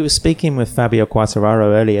 We were speaking with Fabio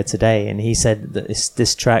Quartararo earlier today, and he said that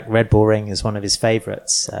this track, Red Bull Ring, is one of his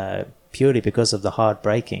favourites, purely because of the hard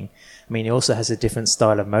braking. I mean, he also has a different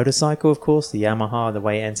style of motorcycle, of course, the Yamaha, the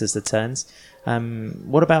way it enters the turns.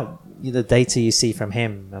 What about the data you see from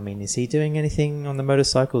him? I mean, is he doing anything on the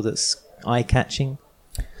motorcycle that's eye-catching?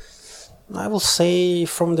 I will say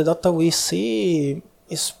from the data we see,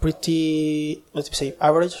 it's pretty, let's say,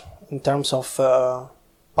 average in terms of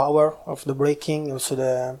power of the braking, also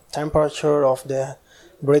the temperature of the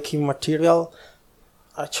braking material.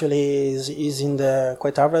 Actually is in the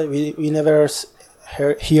quite average. We never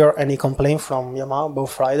hear any complaint from Yamaha,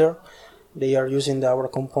 both rider. They are using our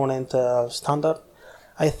component standard.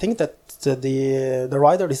 I think that the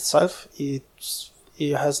rider itself, he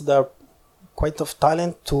has the quite of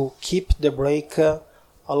talent to keep the brake a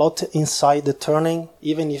lot inside the turning,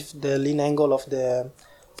 even if the lean angle of the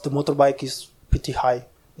motorbike is pretty high.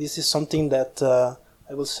 This is something that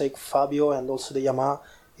I will say Fabio and also the Yamaha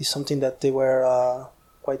is something that they were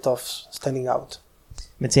quite of standing out.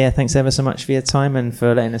 Mattia, thanks ever so much for your time and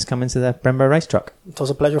for letting us come into the Brembo race truck. It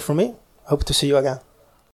was a pleasure for me. Hope to see you again.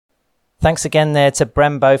 Thanks again there to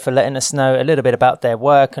Brembo for letting us know a little bit about their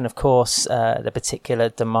work and, of course, the particular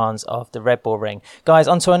demands of the Red Bull Ring. Guys,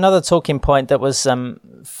 onto another talking point that was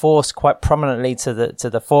forced quite prominently to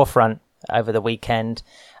the forefront over the weekend.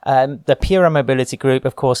 The Pura Mobility Group,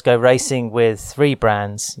 of course, go racing with 3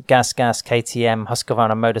 brands, Gas, KTM,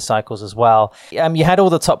 Husqvarna motorcycles as well. You had all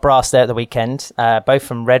the top brass there at the weekend, both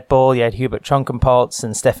from Red Bull. You had Hubert Tronkenpoltz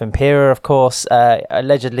and Stefan Pura, of course.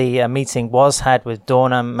 Allegedly, a meeting was had with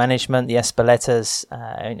Dorna management, the Espelletas,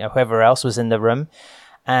 whoever else was in the room.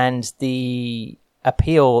 And the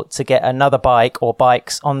appeal to get another bike or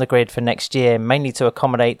bikes on the grid for next year, mainly to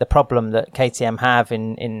accommodate the problem that KTM have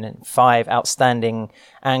in 5 outstanding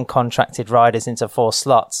and contracted riders into 4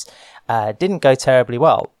 slots, didn't go terribly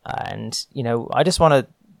well. And, I just want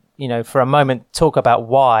to, for a moment, talk about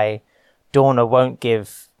why Dorna won't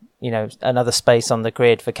give, another space on the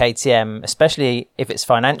grid for KTM, especially if it's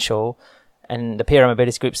financial. And the Pura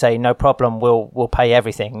Mobility Group say, no problem, we'll pay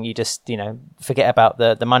everything. You just, forget about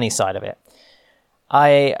the money side of it.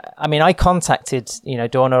 I contacted,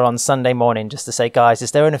 Dorna on Sunday morning just to say, guys,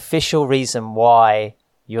 is there an official reason why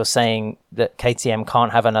you're saying that KTM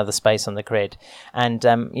can't have another space on the grid? And,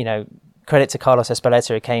 credit to Carlos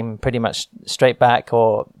Espeleta, who came pretty much straight back,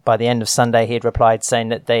 or by the end of Sunday, he had replied saying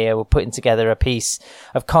that they were putting together a piece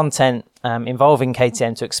of content involving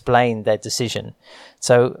KTM to explain their decision.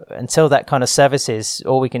 So until that kind of services,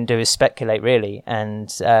 all we can do is speculate, really.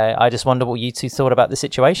 And I just wonder what you two thought about the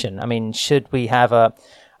situation. I mean, should we have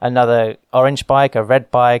another orange bike, a red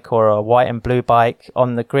bike, or a white and blue bike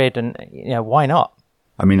on the grid? And, why not?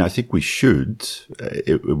 I mean, I think we should.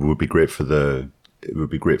 It would be great for the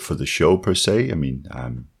show per se. I mean,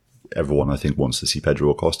 everyone I think wants to see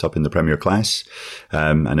Pedro Acosta up in the Premier class,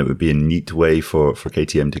 and it would be a neat way for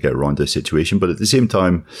KTM to get around this situation. But at the same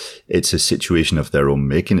time, it's a situation of their own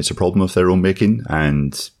making. It's a problem of their own making,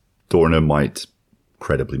 and Dorna might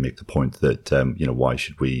credibly make the point that why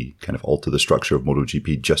should we kind of alter the structure of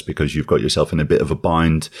MotoGP just because you've got yourself in a bit of a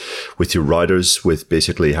bind with your riders, with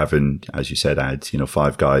basically having, as you said,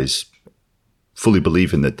 5 guys fully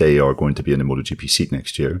believing that they are going to be in a MotoGP seat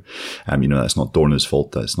next year. That's not Dorna's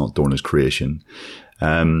fault. That's not Dorna's creation.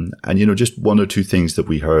 And just 1 or 2 things that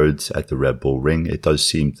we heard at the Red Bull Ring. It does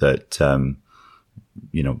seem that,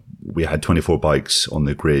 we had 24 bikes on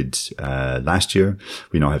the grid last year.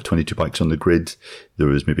 We now have 22 bikes on the grid. There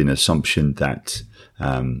was maybe an assumption that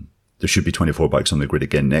there should be 24 bikes on the grid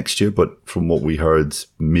again next year. But from what we heard,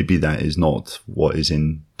 maybe that is not what is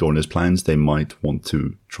in Dorna's plans. They might want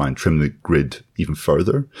to try and trim the grid even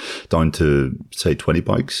further down to, say, 20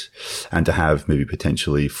 bikes, and to have maybe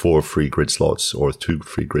potentially 4 free grid slots or 2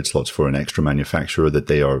 free grid slots for an extra manufacturer that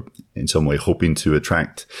they are in some way hoping to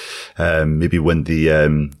attract, maybe when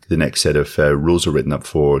the next set of rules are written up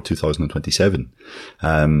for 2027.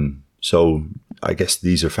 So I guess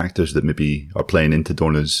these are factors that maybe are playing into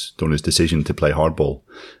Dorna's decision to play hardball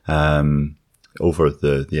over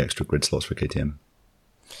the extra grid slots for KTM.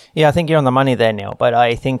 Yeah, I think you're on the money there, Neil. But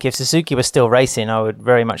I think if Suzuki was still racing, I would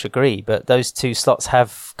very much agree. But those 2 slots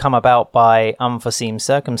have come about by unforeseen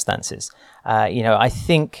circumstances. I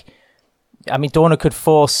think, Dorna could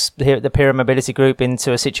force the Pirra Mobility Group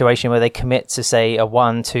into a situation where they commit to, say, a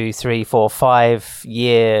 1, 2, 3, 4, 5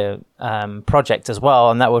 year project as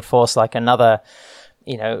well. And that would force like another,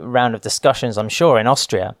 round of discussions, I'm sure, in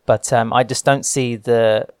Austria. But I just don't see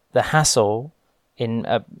the hassle in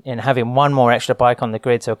having one more extra bike on the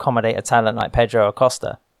grid to accommodate a talent like Pedro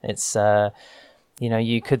Acosta. It's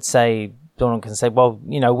you could say, Dorna can say, well,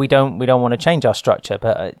 we don't want to change our structure,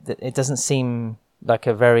 but it doesn't seem like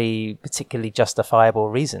a very particularly justifiable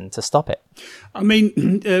reason to stop it.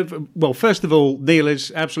 Well, first of all, Neil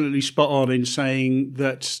is absolutely spot on in saying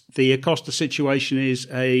that the Acosta situation is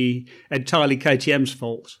entirely KTM's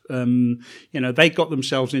fault. They got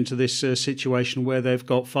themselves into this situation where they've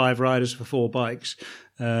got 5 riders for 4 bikes.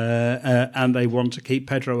 And they want to keep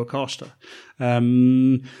Pedro Acosta.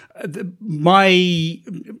 My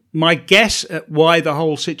guess at why the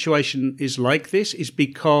whole situation is like this is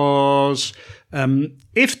because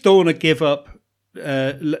if Dorna give up,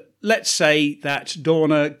 let's say that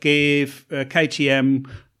Dorna give KTM,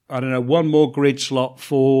 I don't know, 1 more grid slot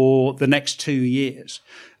for the next 2 years.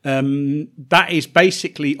 That is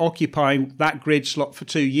basically occupying that grid slot for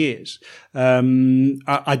 2 years.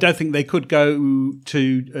 I don't think they could go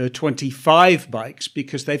to 25 bikes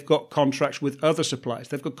because they've got contracts with other suppliers.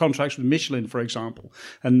 They've got contracts with Michelin, for example,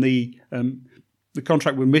 and the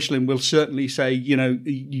contract with Michelin will certainly say,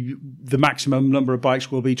 the maximum number of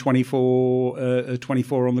bikes will be 24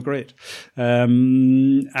 on the grid.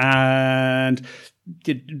 And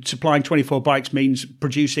supplying 24 bikes means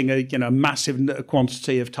producing a massive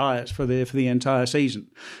quantity of tyres for the entire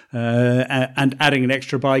season, and adding an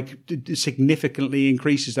extra bike significantly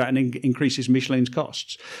increases that and increases Michelin's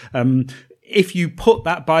costs. If you put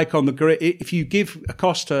that bike on the grid, if you give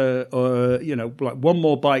Acosta, like 1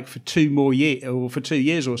 more bike for 2 more years or for 2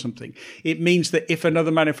 years or something, it means that if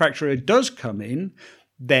another manufacturer does come in,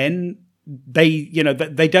 then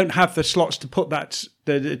they don't have the slots to put that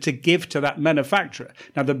to give to that manufacturer.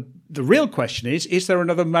 Now the real question is there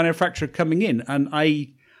another manufacturer coming in? And I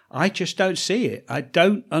just don't see it. I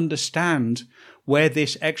don't understand where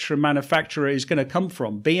this extra manufacturer is going to come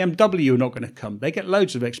from. BMW are not going to come. They get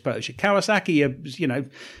loads of exposure. Kawasaki are,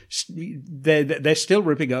 they're still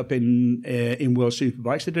ripping up in World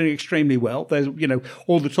Superbikes. They're doing extremely well. There's,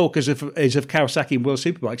 all the talk is of Kawasaki in World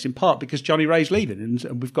Superbikes in part because Johnny Ray's leaving,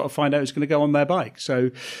 and we've got to find out who's going to go on their bike. So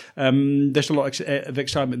there's a lot of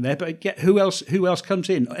excitement there. But yeah, who else comes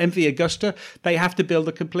in? MV Agusta, they have to build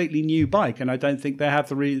a completely new bike, and I don't think they have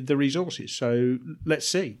the resources. So let's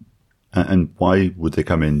see. And why would they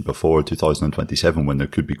come in before 2027 when there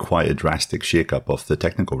could be quite a drastic shake-up of the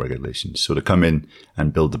technical regulations? So to come in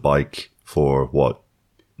and build the bike for what?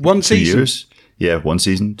 1 season? 2 years? Yeah, 1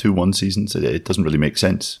 season, 2 1 seasons. It doesn't really make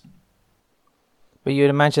sense. But you'd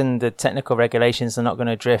imagine the technical regulations are not going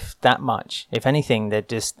to drift that much. If anything, they're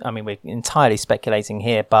just, we're entirely speculating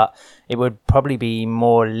here, but it would probably be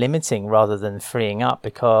more limiting rather than freeing up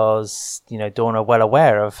because, Dorna are well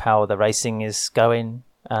aware of how the racing is going.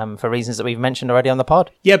 For reasons that we've mentioned already on the pod.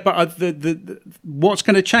 Yeah, but what's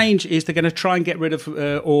going to change is they're going to try and get rid of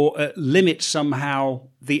or limit somehow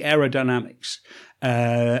the aerodynamics.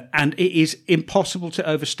 And it is impossible to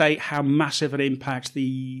overstate how massive an impact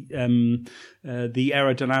the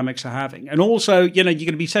aerodynamics are having. And also, you're going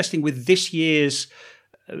to be testing with this year's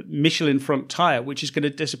Michelin front tyre, which is going to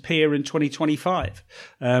disappear in 2025.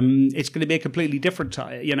 It's going to be a completely different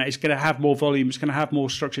tyre. It's going to have more volume. It's going to have more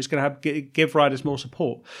structure. It's going to give riders more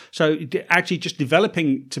support. So actually just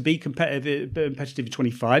developing to be competitive in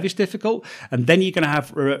 25 is difficult. And then you're going to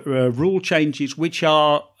have rule changes, which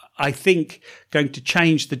are, I think, going to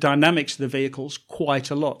change the dynamics of the vehicles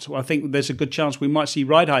quite a lot. So I think there's a good chance we might see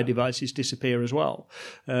ride-high devices disappear as well.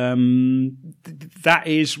 That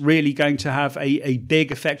is really going to have a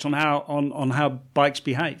big effect on how bikes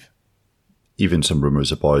behave. Even some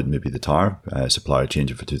rumours about maybe the tyre supplier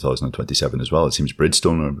changing for 2027 as well. It seems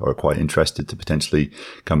Bridgestone are quite interested to potentially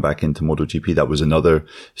come back into MotoGP. That was another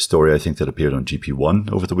story, I think, that appeared on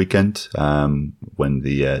GP1 over the weekend when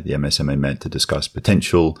the MSMA met to discuss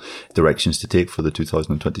potential directions to take for the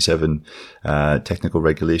 2027 technical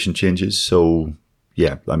regulation changes. So,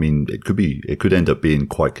 yeah, it could end up being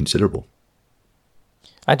quite considerable.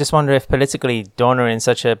 I just wonder if politically Dorna are in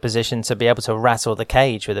such a position to be able to rattle the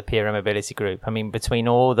cage with the Pirra Mobility Group. Between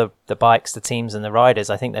all the bikes, the teams and the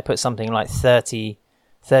riders, I think they put something like 30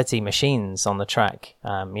 30 machines on the track,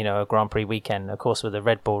 a Grand Prix weekend, of course, with the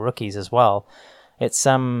Red Bull rookies as well. It's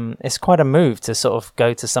quite a move to sort of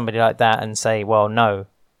go to somebody like that and say, well, no,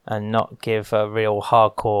 and not give a real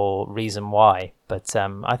hardcore reason why. But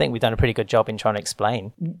I think we've done a pretty good job in trying to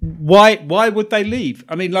explain. Why would they leave?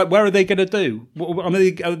 I mean, like, where are they going to do? I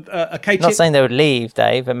mean, a KTM... Not saying they would leave,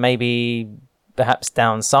 Dave, and maybe perhaps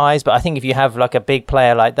downsize. But I think if you have like a big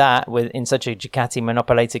player like that in such a Ducati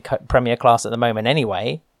monopolated Premier class at the moment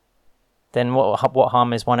anyway, then what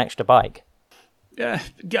harm is one extra bike?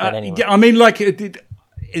 Anyway. I mean, like...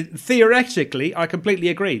 theoretically, I completely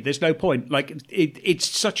agree. There's no point. Like, it's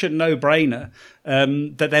such a no-brainer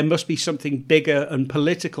that there must be something bigger and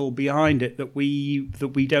political behind it that we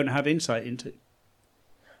don't have insight into.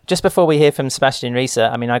 Just before we hear from Sebastian Risse,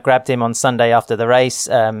 I mean, I grabbed him on Sunday after the race.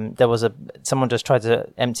 There was someone just tried to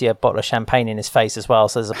empty a bottle of champagne in his face as well.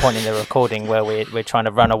 So there's a point in the recording where we're trying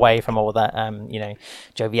to run away from all that,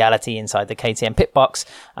 joviality inside the KTM pit box.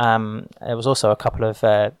 There was also a couple of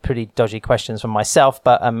pretty dodgy questions from myself,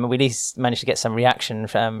 but we at least managed to get some reaction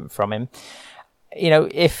from him.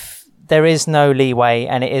 If there is no leeway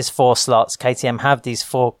and it is 4 slots, KTM have these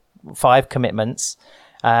 5 commitments.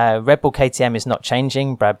 Red Bull KTM is not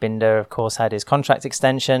changing. Brad Binder, of course, had his contract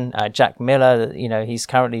extension. Jack Miller, he's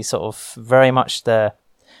currently sort of very much the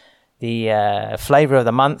flavour of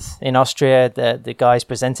the month in Austria. The guys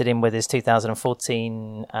presented him with his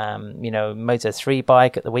 2014, Moto3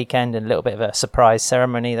 bike at the weekend, and a little bit of a surprise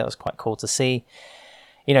ceremony that was quite cool to see.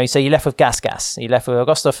 So you're left with Gas. You're left with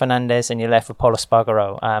Augusto Fernandez, and you're left with Pol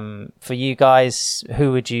Espargaro. For you guys,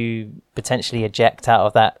 who would you potentially eject out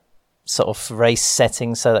of that sort of race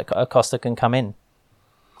setting so that Acosta can come in?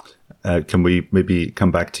 Can we maybe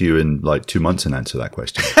come back to you in like 2 months and answer that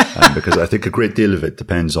question? Because I think a great deal of it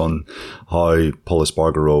depends on how Pol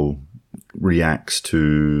Espargaro reacts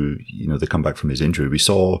to, the comeback from his injury. We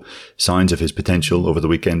saw signs of his potential over the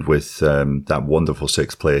weekend with that wonderful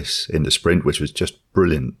 6th place in the sprint, which was just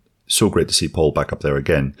brilliant. So great to see Paul back up there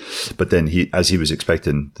again. But then as he was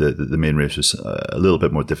expecting, the main race was a little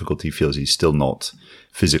bit more difficult. He feels he's still not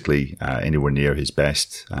physically anywhere near his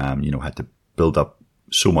best. Had to build up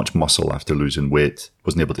so much muscle after losing weight.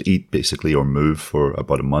 Wasn't able to eat basically or move for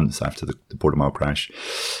about a month after the Portimao crash.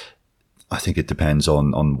 I think it depends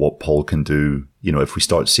on what Paul can do. If we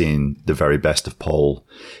start seeing the very best of Paul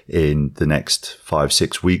in the next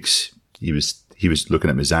 5-6 weeks, he was looking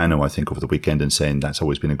at Misano, I think, over the weekend and saying that's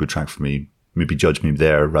always been a good track for me. Maybe judge me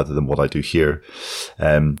there rather than what I do here.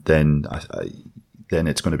 Then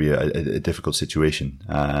it's going to be a difficult situation.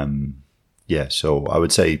 So I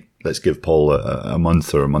would say let's give Paul a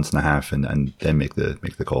month or a month and a half, and then make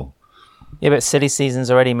the call. Yeah, but silly season's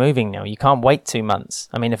already moving now. You can't wait 2 months.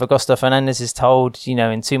 I mean, if Augusto Fernandez is told,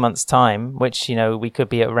 in 2 months' time, which, we could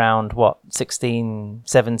be at round, 16,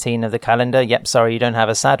 17 of the calendar, yep, sorry, you don't have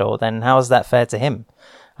a saddle, then how is that fair to him?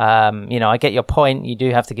 I get your point. You do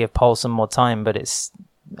have to give Paul some more time, but it's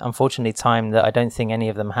unfortunately time that I don't think any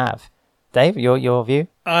of them have. Dave, your view?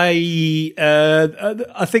 I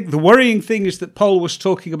think the worrying thing is that Pol was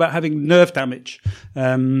talking about having nerve damage,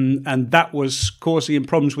 and that was causing him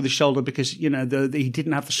problems with his shoulder because he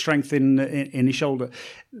didn't have the strength in his shoulder.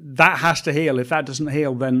 That has to heal. If that doesn't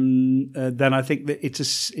heal, then I think that it's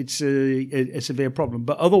a severe problem.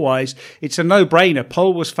 But otherwise, it's a no-brainer.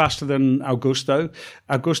 Pol was faster than Augusto.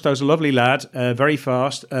 Augusto's a lovely lad, very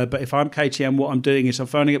fast. But if I'm KTM, what I'm doing is I'm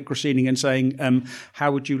phoning up Grassini and saying,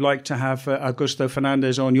 "How would you like to have Augusto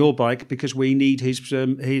Fernandez on your bike, because we need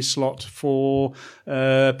his slot for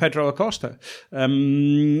Pedro Acosta."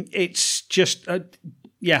 It's just I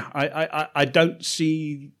don't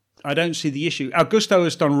see the issue. Augusto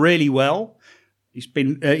has done really well. He's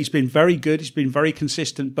been very good. He's been very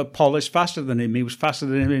consistent. But Pol is faster than him. He was faster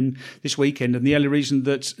than him this weekend. And the only reason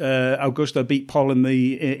that Augusto beat Pol in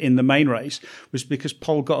the main race was because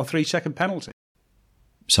Pol got a 3-second penalty.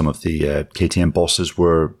 Some of the KTM bosses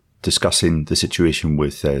were discussing the situation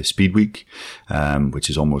with Speedweek,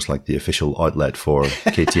 which is almost like the official outlet for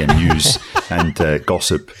KTM news and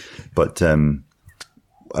gossip. But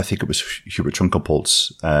I think it was Hubert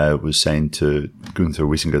Trunkelpolz was saying to Gunther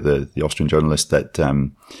Wiesinger, the Austrian journalist, that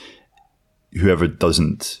whoever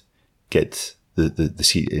doesn't get the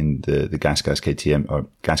seat in the GasGas KTM or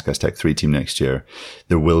GasGas Tech 3 team next year,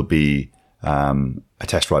 there will be a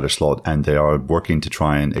test rider slot, and they are working to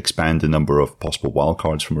try and expand the number of possible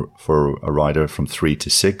wildcards for a rider from 3 to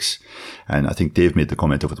 6. And I think Dave made the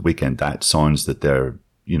comment over the weekend that sounds that they're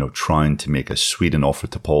trying to make as sweet an offer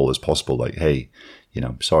to Paul as possible. Like, hey,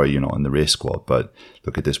 sorry you're not in the race squad, but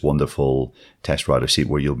look at this wonderful test rider seat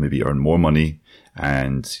where you'll maybe earn more money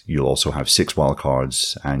and you'll also have 6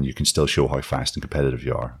 wildcards, and you can still show how fast and competitive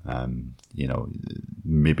you are.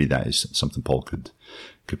 Maybe that is something Paul could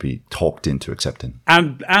be talked into accepting,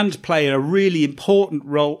 and play a really important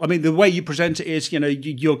role. I mean, the way you present it is,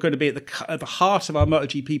 you're going to be at the heart of our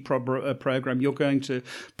MotoGP program. You're going to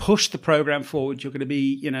push the program forward. You're going to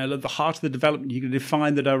be, at the heart of the development. You're going to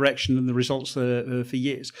define the direction and the results for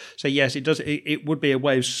years. So yes, it does. It would be a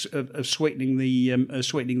way of sweetening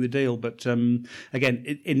the deal. But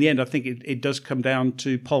again, in the end, I think it does come down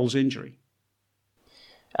to Paul's injury.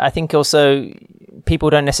 I think also people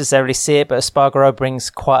don't necessarily see it, but Espargaro brings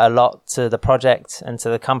quite a lot to the project and to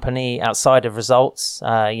the company outside of results.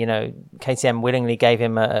 KTM willingly gave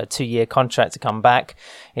him a 2-year contract to come back,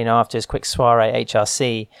 after his quick soiree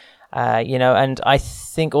HRC. And I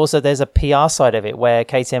think also there's a PR side of it where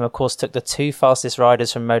KTM, of course, took the 2 fastest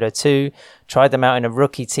riders from Moto2, tried them out in a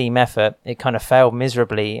rookie team effort. It kind of failed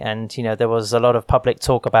miserably. And, there was a lot of public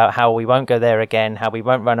talk about how we won't go there again, how we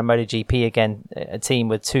won't run a MotoGP again, a team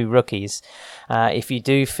with 2 rookies. If you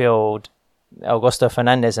do field Augusto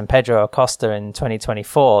Fernandez and Pedro Acosta in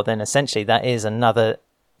 2024, then essentially that is another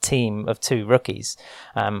team of 2 rookies.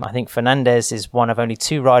 I think Fernandez is one of only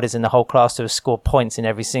 2 riders in the whole class to have scored points in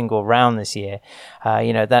every single round this year.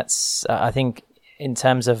 That's I think in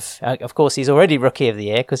terms of course, he's already Rookie of the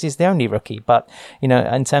Year because he's the only rookie. But,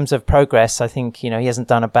 in terms of progress, I think, he hasn't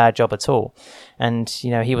done a bad job at all. And,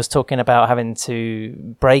 he was talking about having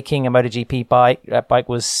to breaking a MotoGP bike. That bike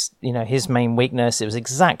was, his main weakness. It was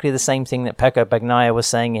exactly the same thing that Pecco Bagnaia was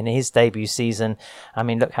saying in his debut season. I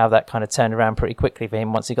mean, look how that kind of turned around pretty quickly for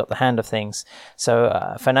him once he got the hand of things.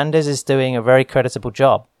 So Fernandez is doing a very creditable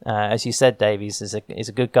job. As you said, Dave, he's a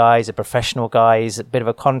good guy. He's a professional guy. He's a bit of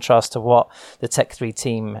a contrast to what the Tech 3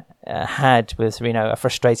 team had with, a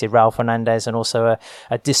frustrated Raul Fernandez and also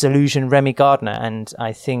a disillusioned Remy Gardner. And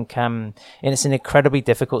I think it's an incredibly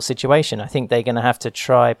difficult situation. I think they're going to have to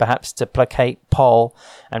try perhaps to placate Paul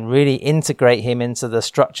and really integrate him into the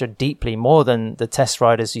structure deeply, more than the test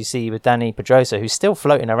riders you see with Dani Pedrosa, who's still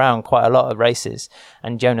floating around quite a lot of races,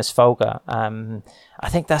 and Jonas Folger. I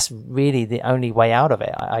think that's really the only way out of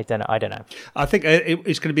it. I don't know. I think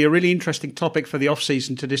it's going to be a really interesting topic for the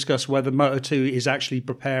off-season to discuss whether Moto2 is actually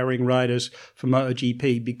preparing riders for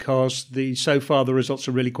MotoGP, because so far the results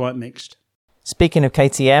are really quite mixed. Speaking of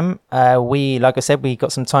KTM, like I said, we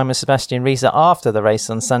got some time with Sebastian Risse after the race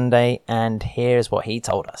on Sunday, and here's what he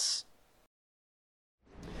told us.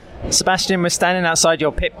 Sebastian, we're standing outside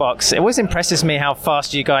your pit box. It always impresses me how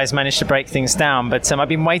fast you guys managed to break things down, but I've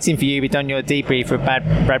been waiting for you. We've done your debrief with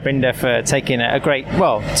Brad Binder for taking a great,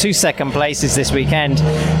 2 second places this weekend.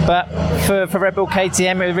 But for Red Bull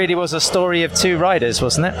KTM, it really was a story of 2 riders,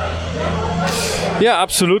 wasn't it? Yeah,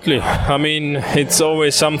 absolutely. I mean, it's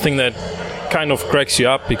always something that kind of cracks you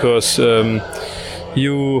up, because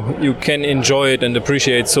you can enjoy it and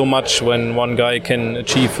appreciate so much when one guy can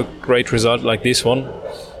achieve a great result like this one.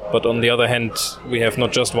 But on the other hand, we have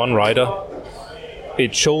not just one rider.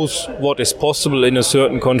 It shows what is possible in a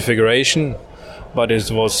certain configuration, but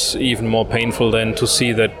it was even more painful than to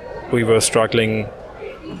see that we were struggling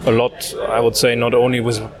a lot, I would say, not only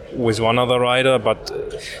with one other rider, but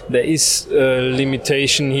there is a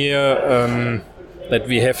limitation here that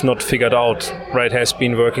we have not figured out. Brad has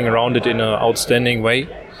been working around it in an outstanding way.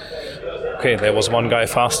 Okay, there was one guy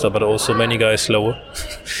faster, but also many guys slower.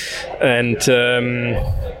 And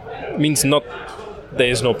means not there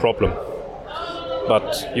is no problem,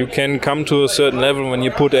 but you can come to a certain level when you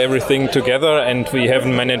put everything together, and we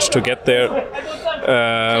haven't managed to get there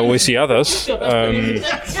with the others. Go on!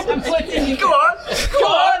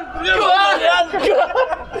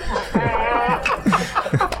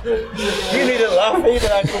 You need a laugh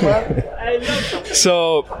either, come on.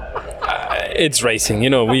 So it's racing,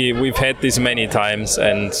 we've had this many times,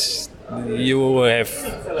 and you have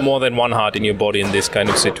more than one heart in your body in this kind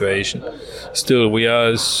of situation. Still, we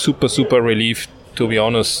are super, super relieved, to be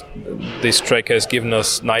honest. This track has given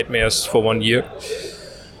us nightmares for 1 year.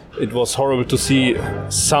 It was horrible to see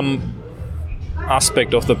some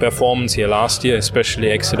aspect of the performance here last year, especially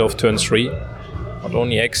exit of turn 3. Not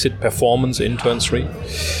only exit, performance in turn 3.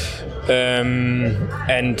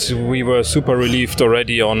 And we were super relieved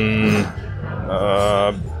already on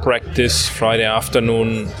practice Friday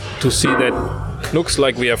afternoon to see that looks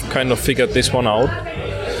like we have kind of figured this one out.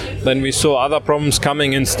 Then we saw other problems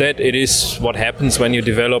coming instead. It is what happens when you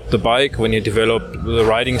develop the bike, when you develop the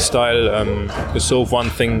riding style. You solve one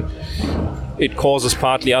thing, it causes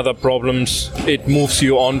partly other problems. It moves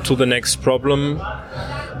you on to the next problem,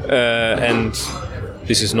 and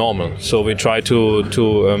this is normal. So we try to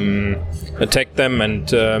attack them and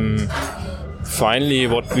finally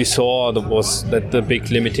what we saw was that the big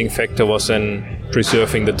limiting factor was then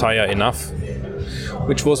preserving the tire enough,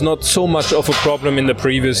 which was not so much of a problem in the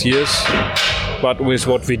previous years. But with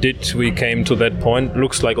what we did, we came to that point.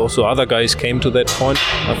 Looks like also other guys came to that point,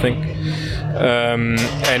 I think.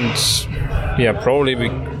 Probably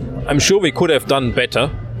I'm sure we could have done better.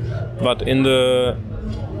 But in the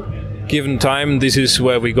given time, this is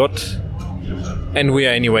where we got. And we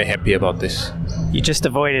are anyway happy about this. You just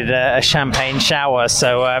avoided a champagne shower,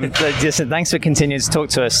 so listen, thanks for continuing to talk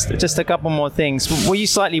to us. Just a couple more things. Were you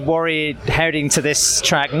slightly worried heading to this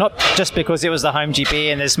track, not just because it was the home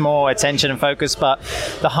GP and there's more attention and focus, but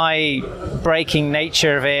the high braking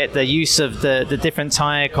nature of it, the use of the different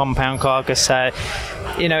tyre compound carcass?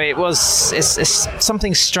 It's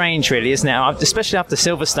something strange, really, isn't it? Especially after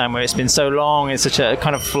Silverstone, where it's been so long, it's such a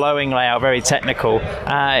kind of flowing layout, very technical.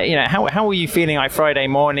 How were you feeling like Friday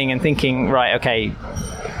morning and thinking, right, okay,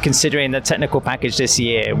 considering the technical package this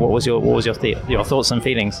year, what was your thoughts and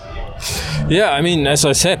feelings? Yeah, I mean, as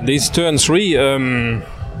I said, these turn 3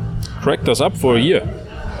 cracked us up for a year.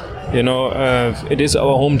 It is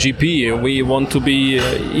our home GP. We want to be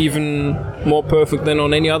even more perfect than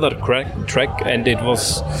on any other track, and it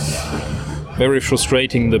was very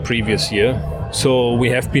frustrating the previous year. So we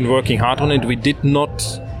have been working hard on it. We did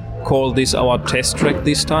not call this our test track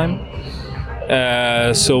this time.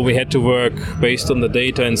 So we had to work based on the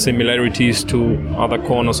data and similarities to other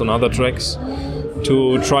corners on other tracks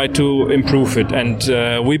to try to improve it. And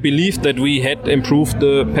we believed that we had improved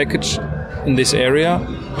the package in this area.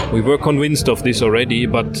 We were convinced of this already,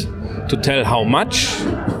 but to tell how much,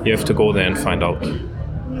 you have to go there and find out.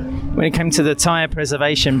 When it came to the tyre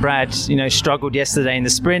preservation, Brad, struggled yesterday in the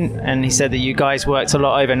sprint, and he said that you guys worked a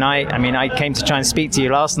lot overnight. I mean, I came to try and speak to you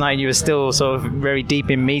last night, and you were still sort of very deep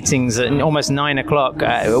in meetings at almost 9 o'clock.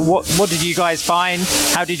 What did you guys find?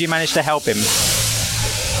 How did you manage to help him?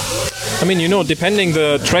 I mean, depending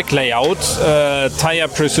the track layout, tyre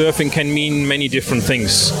preserving can mean many different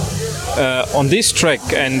things. On this track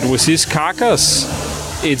and with this carcass,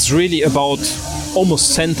 it's really about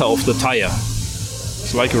almost center of the tire.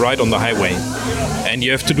 It's like you ride on the highway. And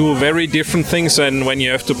you have to do very different things than when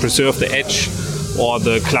you have to preserve the edge or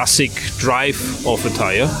the classic drive of a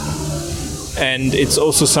tire. And it's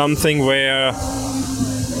also something where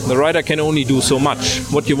the rider can only do so much.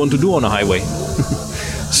 What you want to do on a highway.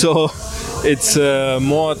 So it's a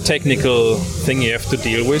more technical thing you have to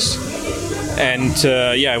deal with. And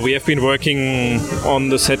we have been working on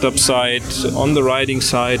the setup side, on the riding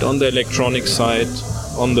side, on the electronic side,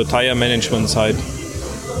 on the tire management side,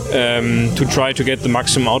 to try to get the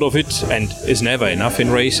maximum out of it. And it's never enough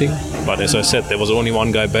in racing. But as I said, there was only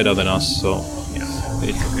one guy better than us, so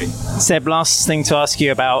it's okay. Seb, last thing to ask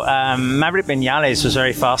you about. Maverick Vinales was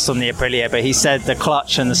very fast on the Aprilia, but he said the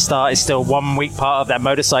clutch and the start is still one weak part of that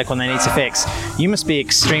motorcycle and they need to fix. You must be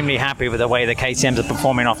extremely happy with the way the KTMs are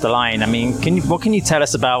performing off the line. I mean, what can you tell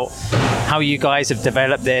us about how you guys have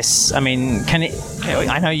developed this? I mean,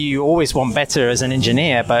 I know you always want better as an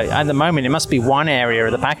engineer, but at the moment it must be one area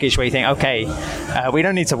of the package where you think, okay, we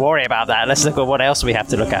don't need to worry about that. Let's look at what else we have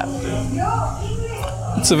to look at.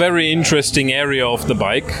 It's a very interesting area of the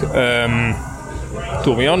bike.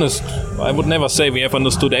 To be honest, I would never say we have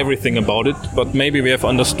understood everything about it, but maybe we have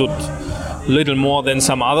understood a little more than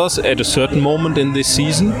some others at a certain moment in this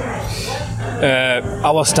season.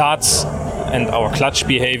 Our starts and our clutch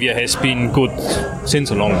behavior has been good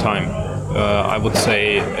since a long time. I would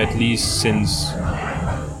say at least since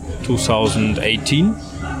 2018.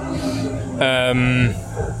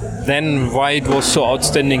 Then why it was so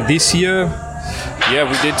outstanding this year? Yeah,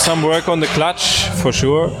 we did some work on the clutch for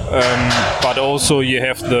sure, but also you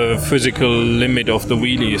have the physical limit of the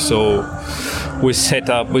wheelie. So with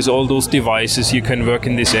setup, with all those devices, you can work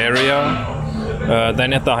in this area.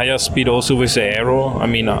 Then at the higher speed also with the aero. I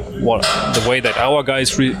mean, the way that our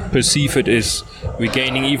guys perceive it is we're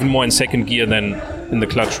gaining even more in second gear than in the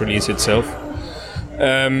clutch release itself.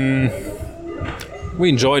 We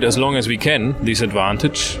enjoy it as long as we can, this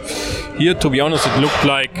advantage. Here, to be honest, it looked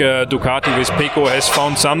like Ducati with Pecco has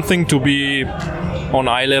found something to be on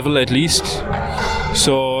eye level at least.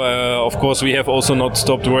 So, of course, we have also not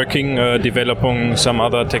stopped working, developing some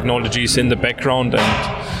other technologies in the background,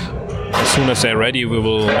 and as soon as they're ready, we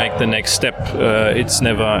will make the next step. It's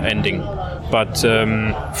never ending. But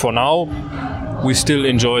for now, we still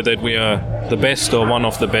enjoy that we are the best or one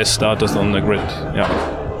of the best starters on the grid.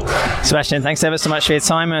 Yeah. Sebastian, thanks ever so much for your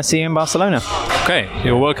time. See you in Barcelona. Okay,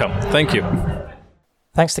 you're welcome. Thank you.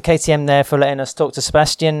 Thanks to KTM there for letting us talk to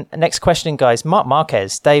Sebastian. Next question, guys. Marc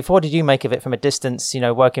Marquez. Dave, what did you make of it from a distance,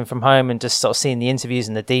 working from home and just sort of seeing the interviews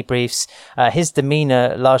and the debriefs? His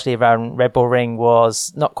demeanour largely around Red Bull Ring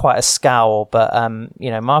was not quite a scowl, but,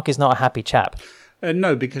 Marc is not a happy chap.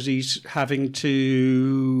 No, because he's having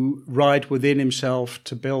to ride within himself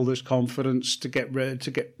to build his confidence to get rid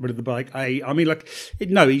of the bike.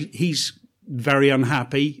 He's very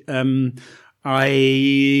unhappy.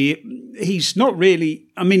 He's not really.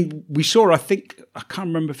 I mean, we saw. I can't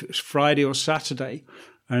remember if it was Friday or Saturday,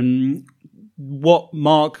 what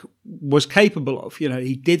Marc was capable of.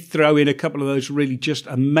 He did throw in a couple of those really just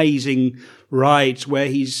amazing rides where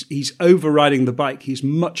he's overriding the bike. He's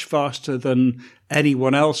much faster than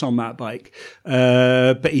anyone else on that bike,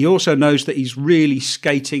 but he also knows that he's really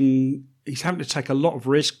skating. He's having to take a lot of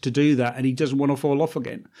risk to do that, and he doesn't want to fall off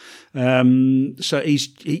again. So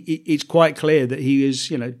it's quite clear that he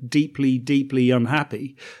is, deeply, deeply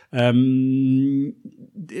unhappy.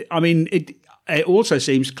 It also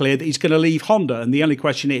seems clear that he's going to leave Honda, and the only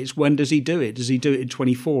question is, when does he do it? Does he do it in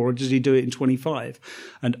 24 or does he do it in 25?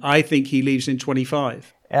 And I think he leaves in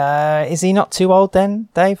 25. Is he not too old then,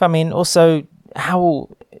 Dave? I mean, also,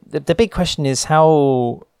 the big question is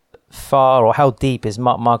how far or how deep is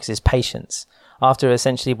Marc Marquez's patience after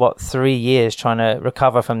essentially 3 years trying to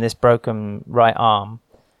recover from this broken right arm?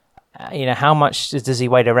 How much does he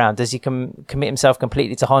wait around? Does he commit himself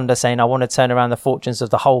completely to Honda, saying, I want to turn around the fortunes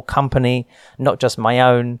of the whole company, not just my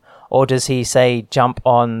own? Or does he, say, jump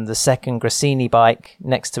on the second Gresini bike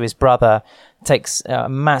next to his brother, takes a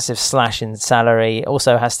massive slash in salary,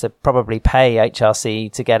 also has to probably pay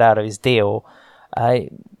HRC to get out of his deal?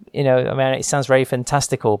 It sounds very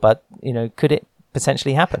fantastical, but, could it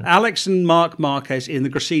potentially happen? Alex and Marc Marquez in the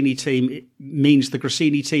Gresini team, it means the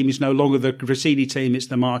Gresini team is no longer the Gresini team, it's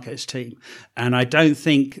the Marquez team. And I don't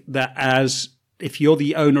think that if you're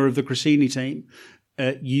the owner of the Gresini team,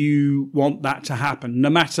 you want that to happen. No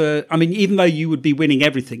matter, even though you would be winning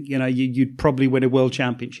everything, you'd probably win a world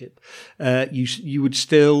championship. You would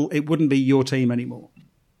still, it wouldn't be your team anymore.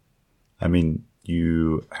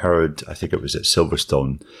 You heard, I think it was at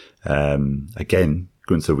Silverstone, again,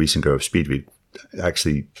 Gunther Wiesinger of Speedweek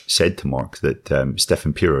actually said to Marc that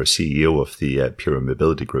Stefan Pierer, CEO of the Pierer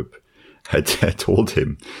Mobility Group, had told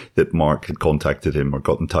him that Marc had contacted him or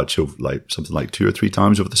got in touch over something like 2 or 3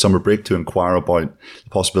 times over the summer break to inquire about the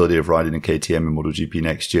possibility of riding in KTM and MotoGP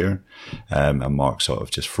next year. And Marc sort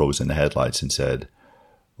of just froze in the headlights and said,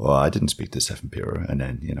 well, I didn't speak to Stefan Pierer. And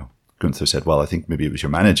then, Gunther said, well, I think maybe it was your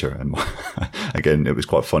manager. And again, it was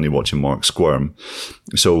quite funny watching Marc squirm.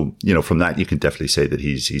 So, from that, you can definitely say that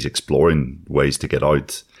he's exploring ways to get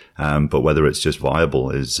out. But whether it's just viable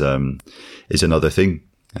is another thing.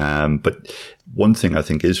 But one thing I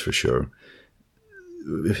think is for sure,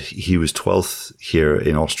 he was 12th here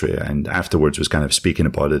in Austria and afterwards was kind of speaking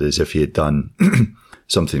about it as if he had done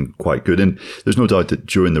something quite good. And there's no doubt that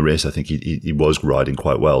during the race, I think he was riding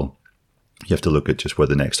quite well. You have to look at just where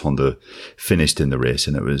the next Honda finished in the race,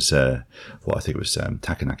 and it was, I think it was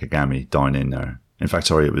Taka Nakagami down in there. In fact,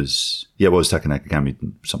 sorry, it was Taka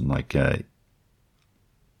Nakagami, something like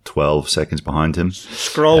 12 seconds behind him.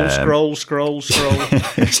 Scroll.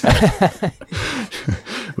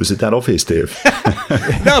 Was it that obvious, Dave?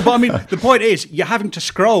 No, but the point is, you're having to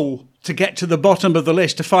scroll to get to the bottom of the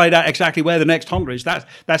list to find out exactly where the next Honda is.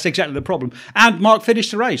 That's exactly the problem. And Marc finished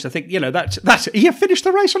the race. I think, he finished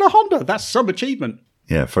the race on a Honda. That's some achievement.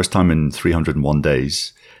 Yeah, first time in 301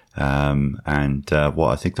 days. I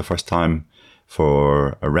think the first time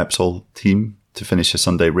for a Repsol team to finish a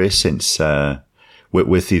Sunday race since,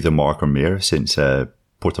 with either Marc or Mir, since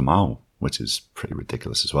Portimao, which is pretty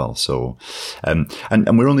ridiculous as well. So, and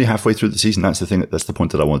we're only halfway through the season. That's the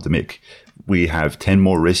point that I wanted to make. We have 10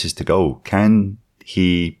 more races to go. Can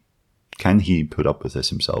he put up with this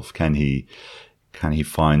himself? Can he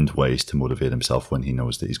find ways to motivate himself when he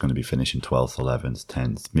knows that he's going to be finishing 12th, 11th,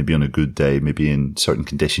 10th? Maybe on a good day, maybe in certain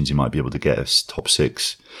conditions, he might be able to get us top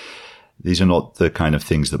 6. These are not the kind of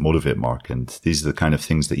things that motivate Marc, and these are the kind of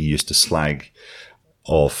things that he used to slag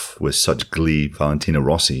off with such glee. Valentino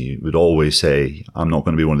Rossi would always say, I'm not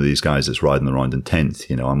going to be one of these guys that's riding around in 10th.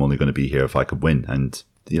 I'm only going to be here if I could win. And,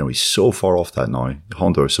 he's so far off that now.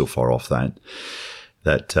 Honda are so far off that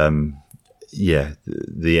the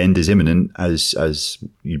end is imminent. As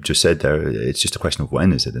you just said there, it's just a question of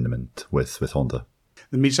when is it imminent with Honda.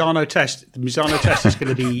 The Misano test is going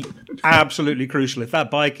to be absolutely crucial. If that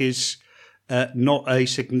bike is not a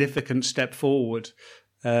significant step forward,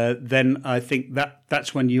 then I think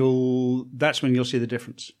that's when you'll see the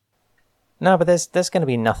difference. No, but there's going to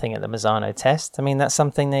be nothing at the Misano test. I mean, that's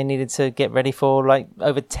something they needed to get ready for like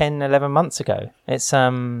over 10, 11 months ago. It's,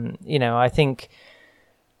 I think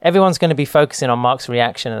everyone's going to be focusing on Mark's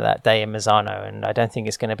reaction at that day in Misano, and I don't think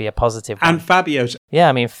it's going to be a positive one. And Fabio's. Yeah,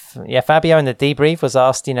 I mean, Fabio in the debrief was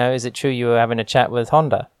asked, is it true you were having a chat with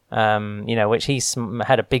Honda? Which he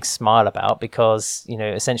had a big smile about because,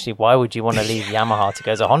 essentially, why would you want to leave Yamaha to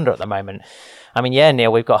go to Honda at the moment? I mean, yeah,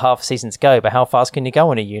 Neil, we've got half a season to go, but how fast can you go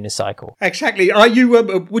on a unicycle? Exactly. Are you?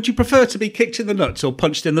 Would you prefer to be kicked in the nuts or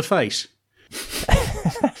punched in the face?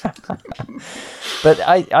 But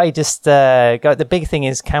I just the big thing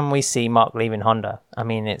is, can we see Mark leaving Honda? I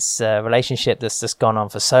mean, it's a relationship that's just gone on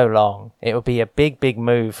for so long. It would be a big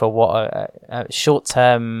move for what a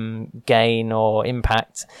short-term gain or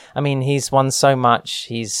impact. I mean, he's won so much.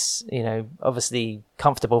 He's obviously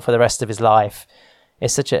comfortable for the rest of his life.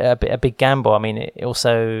 It's such a big gamble. I mean, it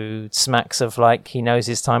also smacks of like he knows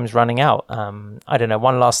his time's running out. I don't know,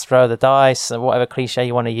 one last throw of the dice, or whatever cliche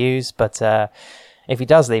you want to use, but if he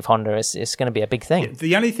does leave Honda, it's going to be a big thing.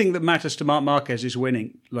 The only thing that matters to Marc Marquez is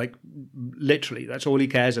winning. Like, literally, that's all he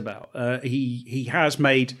cares about. He has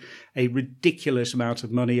made a ridiculous amount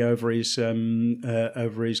of money over his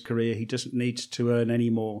career. He doesn't need to earn any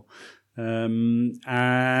more.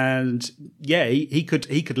 And yeah, he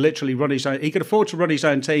could literally run his own. He could afford to run his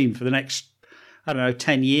own team for the next,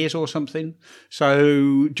 10 years or something.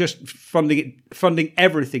 So just funding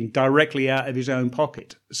everything directly out of his own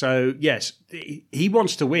pocket. So yes, he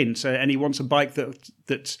wants to win. And he wants a bike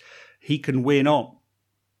that he can win on.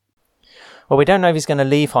 Well, we don't know if he's going to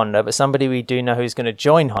leave Honda, but somebody we do know who's going to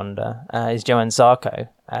join Honda is Johann Zarco.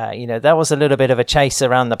 That was a little bit of a chase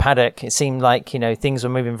around the paddock. It seemed like, things were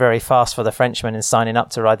moving very fast for the Frenchman in signing up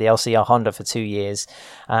to ride the LCR Honda for 2 years,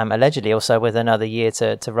 allegedly also with another year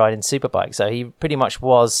to ride in Superbike. So he pretty much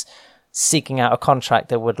was seeking out a contract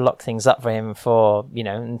that would lock things up for him for,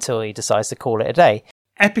 until he decides to call it a day.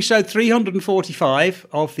 Episode 345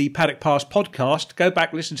 of the Paddock Pass podcast. Go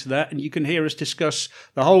back, listen to that, and you can hear us discuss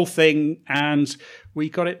the whole thing. And we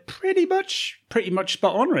got it pretty much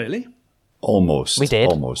spot on, really. Almost. We did.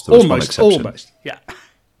 Almost. There was one exception. Almost, yeah.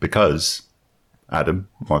 Because, Adam,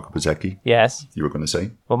 Marco Bezzecchi. Yes. You were going to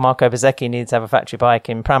say? Well, Marco Bezzecchi needs to have a factory bike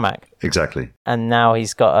in Pramac. Exactly. And now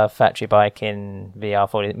he's got a factory bike in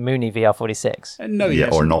Mooney VR46. No,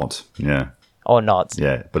 yeah, or not. Yeah. Or not.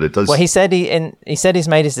 Yeah, but it does. Well, he said he's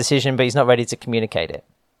made his decision, but he's not ready to communicate it.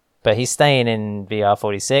 But he's staying in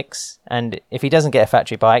VR46, and if he doesn't get a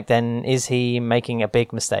factory bike, then is he making a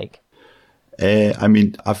big mistake?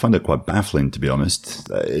 I found it quite baffling, to be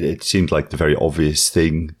honest. It seemed like the very obvious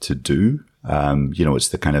thing to do. It's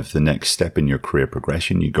the next step in your career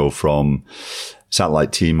progression. You go from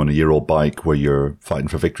satellite team on a year-old bike where you're fighting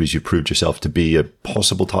for victories. You proved yourself to be a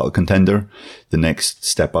possible title contender. The next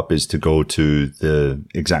step up is to go to the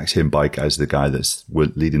exact same bike as the guy that's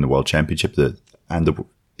leading the world championship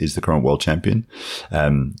is the current world champion.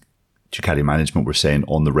 Ducati management were saying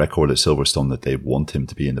on the record at Silverstone that they want him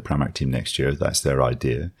to be in the Pramac team next year. That's their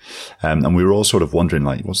idea. And we were all sort of wondering,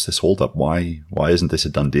 like, what's this hold up? Why isn't this a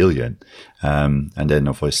done deal yet? And then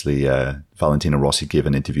obviously, Valentino Rossi gave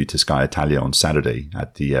an interview to Sky Italia on Saturday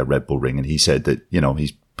at the Red Bull Ring. And he said that,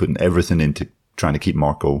 he's putting everything into trying to keep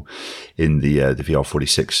Marco in the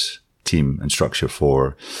VR46 team and structure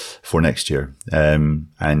for next year.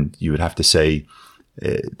 And you would have to say,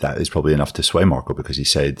 that is probably enough to sway Marco, because he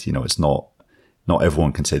said, it's not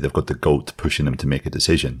everyone can say they've got the goat pushing them to make a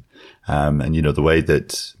decision. And the way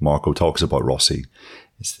that Marco talks about Rossi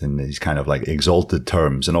is in these kind of like exalted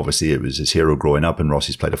terms. And obviously it was his hero growing up, and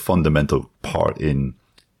Rossi's played a fundamental part in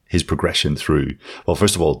his progression through, well,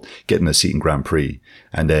 first of all, getting a seat in Grand Prix,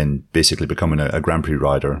 and then basically becoming a Grand Prix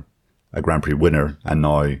rider, a Grand Prix winner, and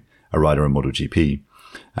now a rider in MotoGP.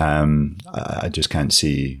 I just can't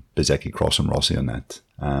see Bezzecchi crossing Rossi on that.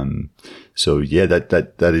 So yeah,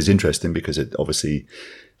 that is interesting, because it obviously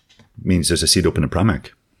means there's a seat open in Pramac.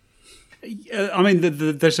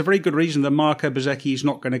 There's a very good reason that Marco Bezzecchi is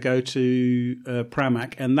not going to go to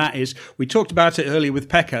Pramac, and that is, we talked about it earlier with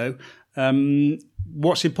Pecco.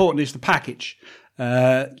 What's important is the package.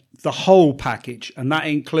 The whole package, and that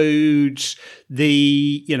includes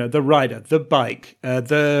the rider, the bike,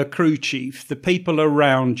 the crew chief, the people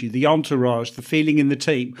around you, the entourage, the feeling in the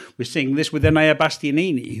team. We're seeing this with Enea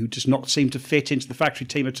Bastianini, who does not seem to fit into the factory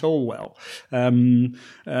team at all well.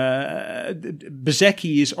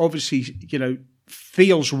 Bezzecchi is obviously,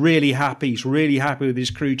 feels really happy. He's really happy with his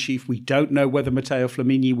crew chief. We don't know whether Matteo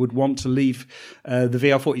Flamini would want to leave the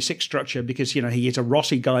VR46 structure, because, he is a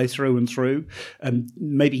Rossi guy through and through. And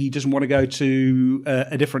maybe he doesn't want to go to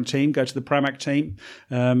a different team, go to the Pramac team.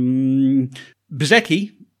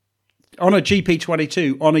 Bezzecchi, on a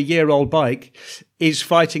GP22 on a year-old bike is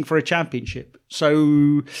fighting for a championship.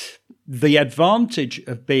 So the advantage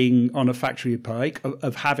of being on a factory bike,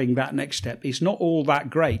 of having that next step, is not all that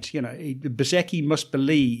great. You know, Bezzecchi must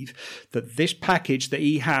believe that this package that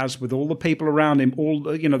he has with all the people around him,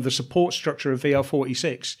 all, you know, the support structure of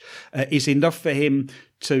VR46 is enough for him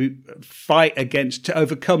to fight against, to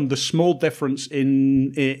overcome the small difference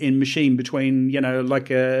in machine between, you know, like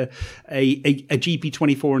a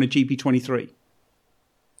GP24 and a GP23.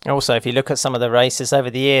 Also, if you look at some of the racers over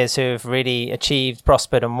the years who have really achieved,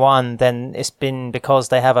 prospered and won, then it's been because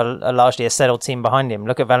they have a largely a settled team behind him.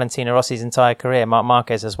 Look at Valentino Rossi's entire career, Marc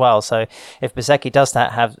Marquez as well. So if Bezzecchi does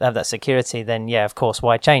have that security, then yeah, of course,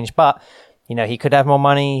 why change? But, you know, he could have more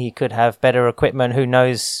money, he could have better equipment. Who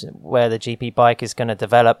knows where the GP bike is going to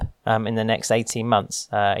develop in the next 18 months.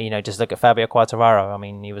 You know, just look at Fabio Quartararo. I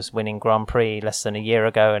mean, he was winning Grand Prix less than a year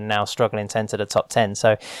ago and now struggling to enter the top 10.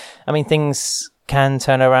 So, I mean, things can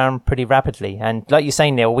turn around pretty rapidly. And like you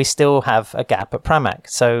say, Neil, we still have a gap at Pramac.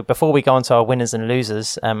 So before we go on to our winners and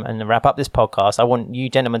losers and wrap up this podcast, I want you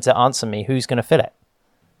gentlemen to answer me who's going to fill it.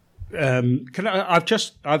 I've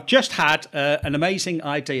just had an amazing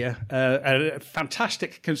idea, a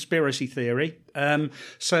fantastic conspiracy theory.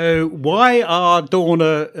 So why don't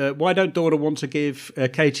Dorna want to give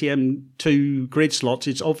KTM 2 grid slots?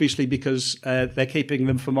 It's obviously because they're keeping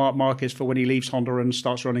them for Marc Marquez for when he leaves Honda and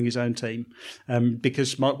starts running his own team.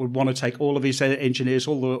 Because Marc would want to take all of his engineers,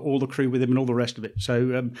 all the crew with him, and all the rest of it.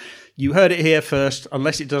 So you heard it here first.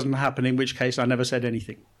 Unless it doesn't happen, in which case I never said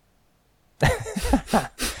anything.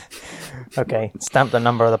 Okay, stamp the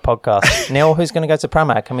number of the podcast. Neil, who's going to go to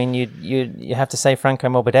Pramac? I mean, you have to say Franco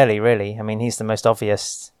Morbidelli, really. I mean, he's the most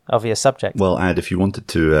obvious subject. Well, Ad, if you wanted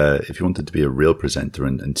to be a real presenter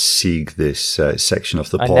and seek this section of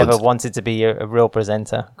the pod, I never wanted to be a real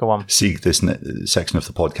presenter. Go on. Seek this section of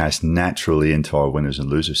the podcast naturally into our winners and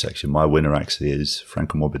losers section. My winner actually is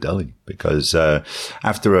Franco Morbidelli, because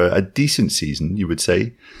after a decent season, you would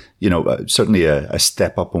say, you know, certainly a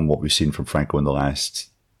step up on what we've seen from Franco in the last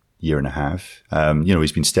year and a half. You know,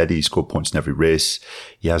 he's been steady, he's scored points in every race.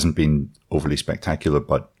 He hasn't been overly spectacular,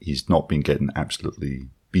 but he's not been getting absolutely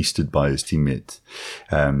beasted by his teammate.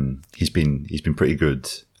 He's been pretty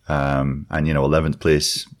good. And you know, 11th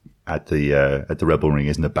place at the Red Bull Ring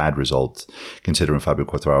isn't a bad result, considering Fabio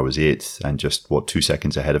Quartararo was 8th and just 2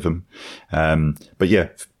 seconds ahead of him. But yeah,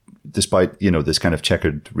 despite, you know, this kind of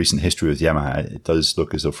checkered recent history with Yamaha, it does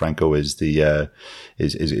look as though Franco is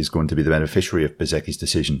is going to be the beneficiary of Bezzecchi's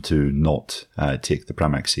decision to not take the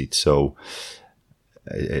Pramac seat. So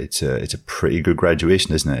it's a pretty good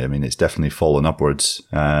graduation, isn't it? I mean, it's definitely fallen upwards.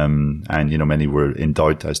 And, you know, many were in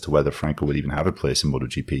doubt as to whether Franco would even have a place in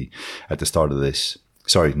MotoGP at the start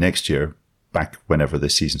of next year, back whenever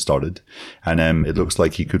this season started. And it looks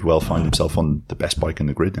like he could well find himself on the best bike in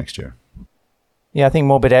the grid next year. Yeah, I think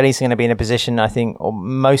Morbidelli's going to be in a position, I think, or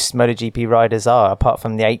most MotoGP riders are, apart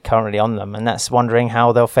from the 8 currently on them, and that's wondering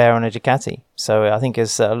how they'll fare on a Ducati. So I think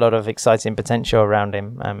there's a lot of exciting potential around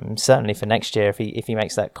him, certainly for next year if he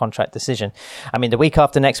makes that contract decision. I mean, the week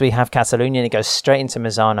after next we have Catalonia and it goes straight into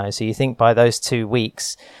Misano. So you think by those 2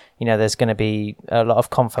 weeks, you know, there's going to be a lot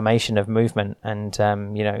of confirmation of movement, and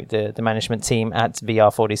you know, the management team at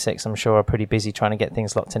VR46, I'm sure, are pretty busy trying to get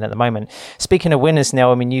things locked in at the moment. Speaking of winners,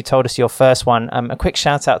 Neil, I mean, you told us your first one. A quick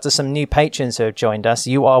shout out to some new patrons who have joined us.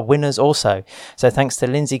 You are winners also. So thanks to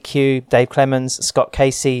Lindsay Q, Dave Clemens, Scott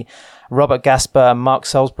Casey, Robert Gasper, Mark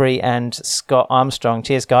Salisbury and Scott Armstrong.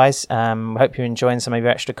 Cheers, guys. Hope you're enjoying some of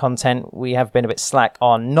your extra content. We have been a bit slack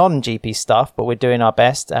on non-GP stuff, but we're doing our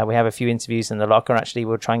best. We have a few interviews in the locker. Actually,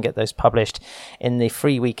 we'll try and get those published in the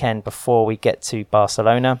free weekend before we get to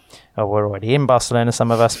Barcelona. Oh, we're already in Barcelona,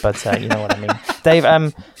 some of us, but you know what I mean.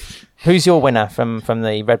 Dave, who's your winner from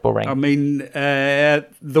the Red Bull Ring? I mean,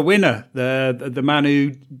 the winner, the man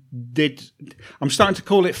who did. I'm starting to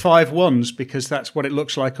call it 5 1s because that's what it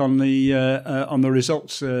looks like on the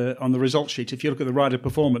results sheet. If you look at the rider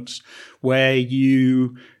performance, where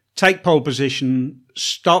you take pole position,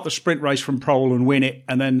 start the sprint race from pole and win it,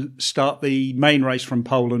 and then start the main race from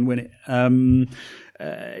pole and win it.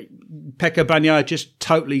 Pecco Bagnaia just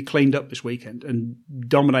totally cleaned up this weekend and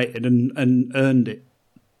dominated and earned it.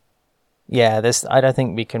 Yeah, I don't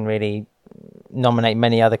think we can really nominate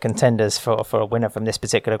many other contenders for a winner from this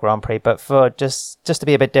particular Grand Prix, but for just to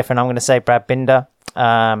be a bit different, I'm going to say Brad Binder.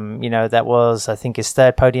 You know, that was, I think, his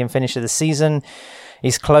 3rd podium finish of the season.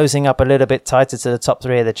 He's closing up a little bit tighter to the top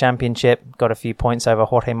 3 of the championship. Got a few points over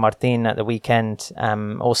Jorge Martin at the weekend.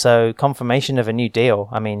 Also, confirmation of a new deal.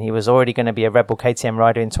 I mean, he was already going to be a Red Bull KTM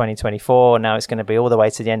rider in 2024. Now it's going to be all the way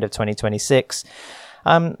to the end of 2026.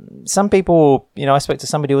 Some people, I spoke to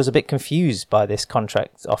somebody who was a bit confused by this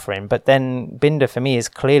contract offering, but then Binder for me is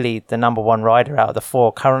clearly the number one rider out of the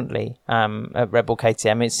four currently at Red Bull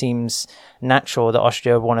KTM. It seems natural that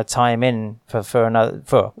Austria want to tie him in for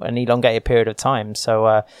an elongated period of time.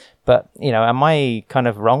 So, but am I kind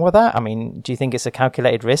of wrong with that? I mean, do you think it's a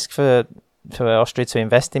calculated risk for Austria to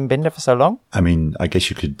invest in Binder for so long? I mean, I guess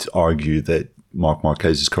you could argue that Marc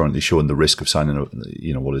Marquez is currently showing the risk of signing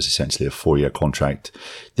what is essentially a 4-year contract.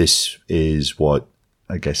 This is what,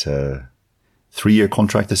 I guess, a 3-year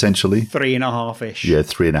contract essentially. 3.5-ish. Yeah,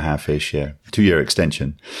 3.5-ish, yeah. 2-year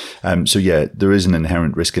extension. So yeah, there is an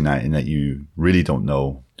inherent risk in that you really don't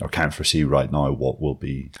know or can't foresee right now what will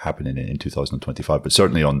be happening in 2025. But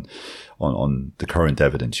certainly on the current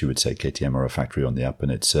evidence, you would say KTM are a factory on the up,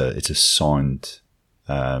 and it's a sound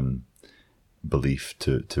belief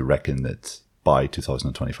to reckon that by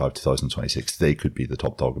 2025, 2026, they could be the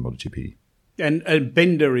top dog in MotoGP. And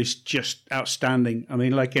Binder is just outstanding. I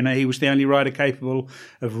mean, he was the only rider capable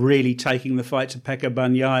of really taking the fight to Pecco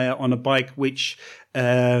Bagnaia on a bike which,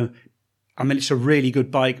 it's a really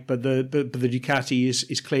good bike, but the Ducati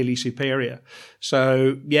is clearly superior.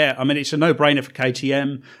 So, yeah, it's a no-brainer for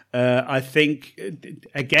KTM. I think,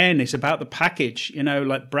 again, it's about the package.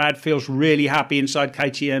 Brad feels really happy inside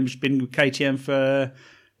KTM. He's been with KTM for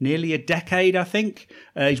nearly a decade, I think.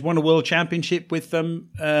 He's won a world championship with them.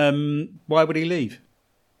 Why would he leave?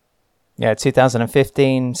 Yeah,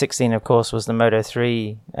 2015, 16, of course, was the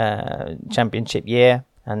Moto3 championship year.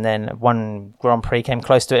 And then one Grand Prix came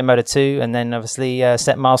close to it in Moto2, and then obviously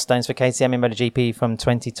set milestones for KTM in MotoGP from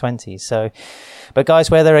 2020. So, but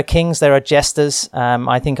guys, where there are kings, there are jesters.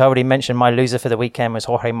 I think I already mentioned my loser for the weekend was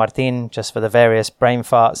Jorge Martin, just for the various brain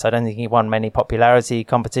farts. I don't think he won many popularity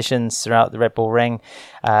competitions throughout the Red Bull Ring.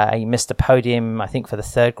 He missed a podium, I think, for the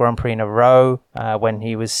third Grand Prix in a row when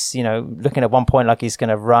he was, looking at one point like he's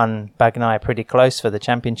going to run Bagnaia pretty close for the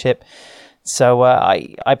championship. So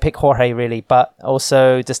I pick Jorge really, but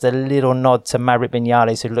also just a little nod to Maverick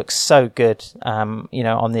Vinales, who looks so good, on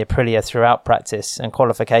the Aprilia throughout practice and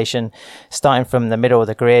qualification, starting from the middle of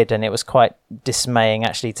the grid. And it was quite dismaying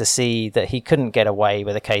actually to see that he couldn't get away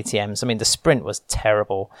with the KTMs. I mean, the sprint was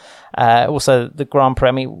terrible. Also the Grand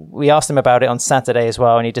Prix, we asked him about it on Saturday as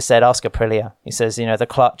well, and he just said, ask Aprilia. He says, the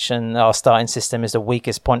clutch and our starting system is the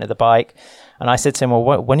weakest point of the bike. And I said to him,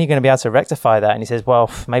 well, when are you going to be able to rectify that? And he says,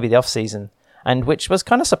 well, maybe the off-season. And which was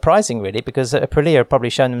kind of surprising, really, because Aprilia have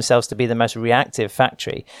probably shown themselves to be the most reactive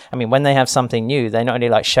factory. I mean, when they have something new, they not only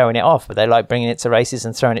like showing it off, but they like bringing it to races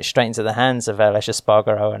and throwing it straight into the hands of Aleix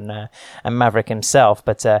Espargaro and Maverick himself.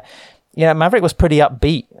 But Maverick was pretty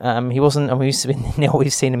upbeat. He wasn't. I mean,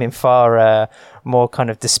 we've seen him in far more kind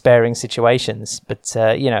of despairing situations. But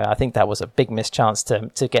I think that was a big missed chance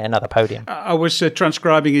to get another podium. I was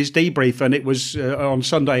transcribing his debrief, and it was on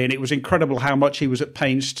Sunday, and it was incredible how much he was at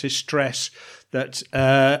pains to stress that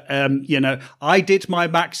I did my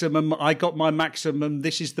maximum, I got my maximum,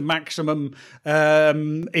 this is the maximum.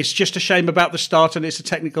 It's just a shame about the start, and it's a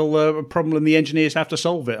technical problem, and the engineers have to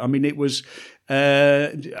solve it. I mean, it was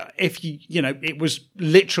it was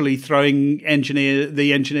literally throwing the engineer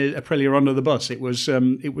Aprilia under the bus. It was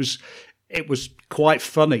quite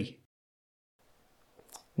funny.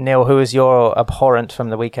 Neil, who was your abhorrent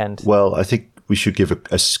from the weekend? Well, I think we should give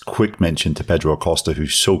a quick mention to Pedro Acosta, who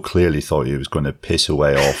so clearly thought he was going to piss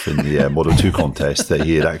away off in the Moto2 contest that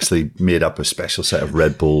he had actually made up a special set of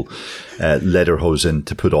Red Bull lederhosen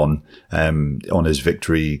to put on his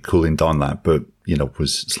victory cooling down lap, but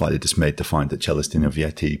was slightly dismayed to find that Celestino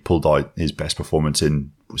Vietti pulled out his best performance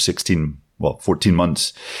in 14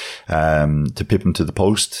 months to pip him to the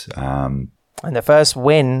post. And the first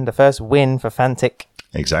win for Fantic.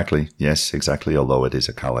 Exactly. Yes, exactly. Although it is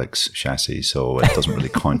a Kalex chassis, so it doesn't really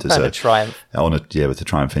count as a Triumph. With the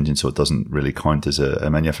Triumph engine, so it doesn't really count as a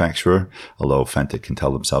manufacturer, although Fantic can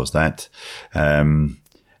tell themselves that.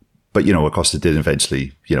 But, Acosta did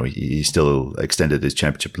eventually, he still extended his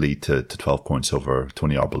championship lead to 12 points over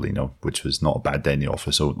Tony Arbolino, which was not a bad day in the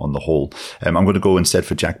office on the whole. I'm going to go instead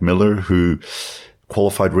for Jack Miller, who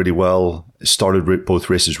qualified really well, started both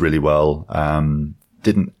races really well,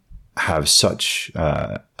 didn't have such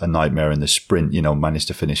a nightmare in the sprint, managed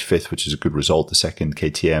to finish fifth, which is a good result. The second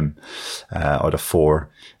KTM out of four,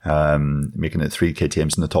 making it 3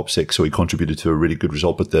 KTMs in the top 6. So he contributed to a really good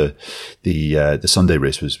result. But the Sunday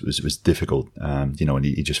race was difficult, and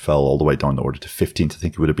he just fell all the way down the order to 15th. I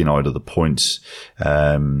think he would have been out of the points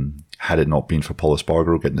had it not been for Paul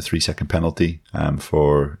Espargaro getting the 3-second penalty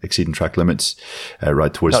for exceeding track limits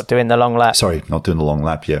not doing the long lap. Sorry, not doing the long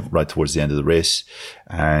lap, right towards the end of the race.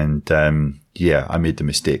 And yeah, I made the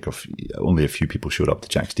mistake of only a few people showed up to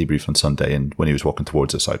Jack's debrief on Sunday. And when he was walking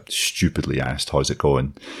towards us, I stupidly asked, how's it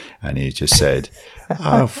going? And he just said,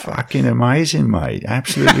 oh, fucking amazing, mate.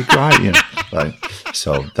 Absolutely great. You know,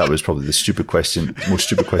 so that was probably the most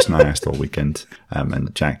stupid question I asked all weekend.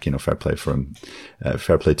 And Jack, fair play for him.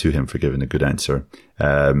 Fair play to him for giving a good answer.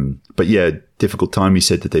 But yeah, difficult time. He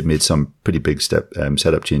said that they've made some pretty big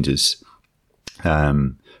setup changes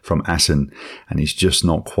from Assen, and he's just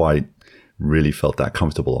not quite really felt that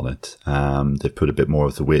comfortable on it. They've put a bit more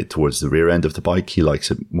of the weight towards the rear end of the bike. He likes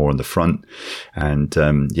it more on the front. And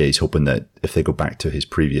he's hoping that if they go back to his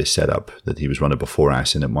previous setup that he was running before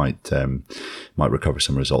Assen, it might recover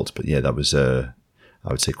some results. But yeah, that was, I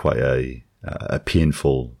would say, quite a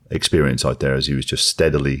painful experience out there as he was just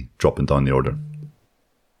steadily dropping down the order.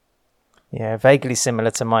 Yeah, vaguely similar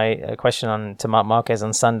to my question to Marc Marquez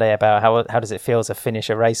on Sunday about how does it feel to finish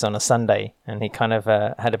a race on a Sunday, and he kind of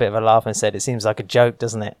had a bit of a laugh and said, "It seems like a joke,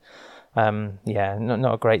 doesn't it?" Yeah,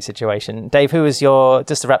 not a great situation. Dave, just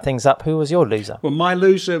to wrap things up, who was your loser? Well, my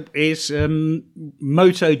loser is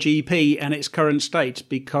MotoGP and its current state,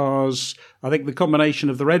 because I think the combination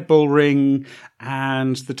of the Red Bull ring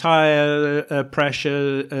and the tyre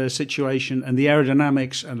pressure situation and the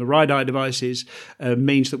aerodynamics and the ride-eye devices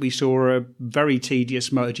means that we saw a very tedious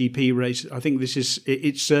MotoGP race. I think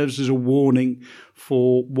it serves as a warning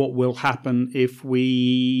for what will happen if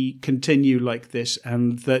we continue like this,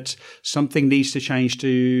 and that something needs to change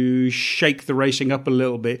to shake the racing up a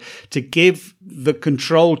little bit, to give the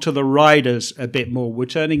control to the riders a bit more. We're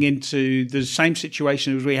turning into the same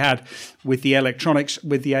situation as we had with the electronics,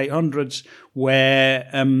 with the 800s, where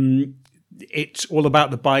it's all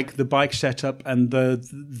about the bike setup, and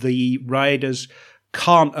the riders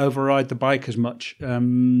can't override the bike as much.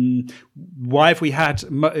 Why have we had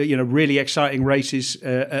really exciting races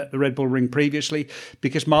at the Red Bull Ring previously?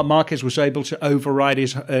 Because Marc Marquez was able to override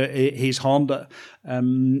his Honda,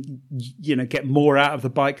 get more out of the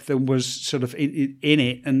bike than was sort of in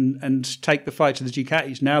it, and take the fight to the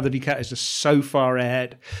Ducatis. Now the Ducatis are so far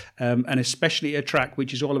ahead, and especially a track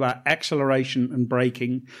which is all about acceleration and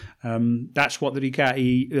braking. That's what the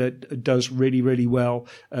Ducati does really, really well.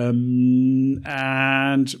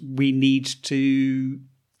 And we need to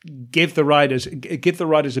give the riders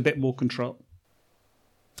a bit more control.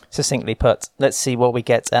 Succinctly put, let's see what we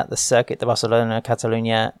get at the Circuit de Barcelona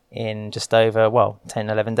Catalunya in just over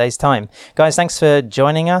 10-11 days time. Guys, thanks for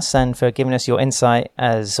joining us and for giving us your insight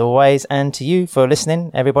as always, and to you for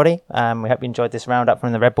listening, everybody. We hope you enjoyed this roundup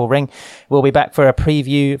from the Red Bull Ring. We'll be back for a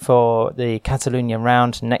preview for the Catalunya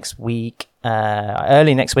round next week,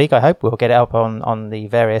 early next week. I hope we'll get it up on the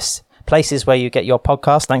various places where you get your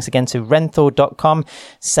podcast. Thanks again to renthal.com.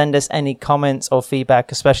 Send us any comments or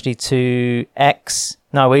feedback, especially to X.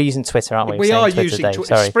 No, we're using Twitter, aren't we? We are using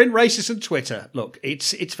Twitter. Sprint Races and Twitter. Look,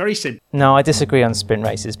 it's very simple. No, I disagree on sprint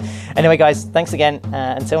races. Anyway, guys, thanks again.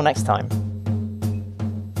 Until next time.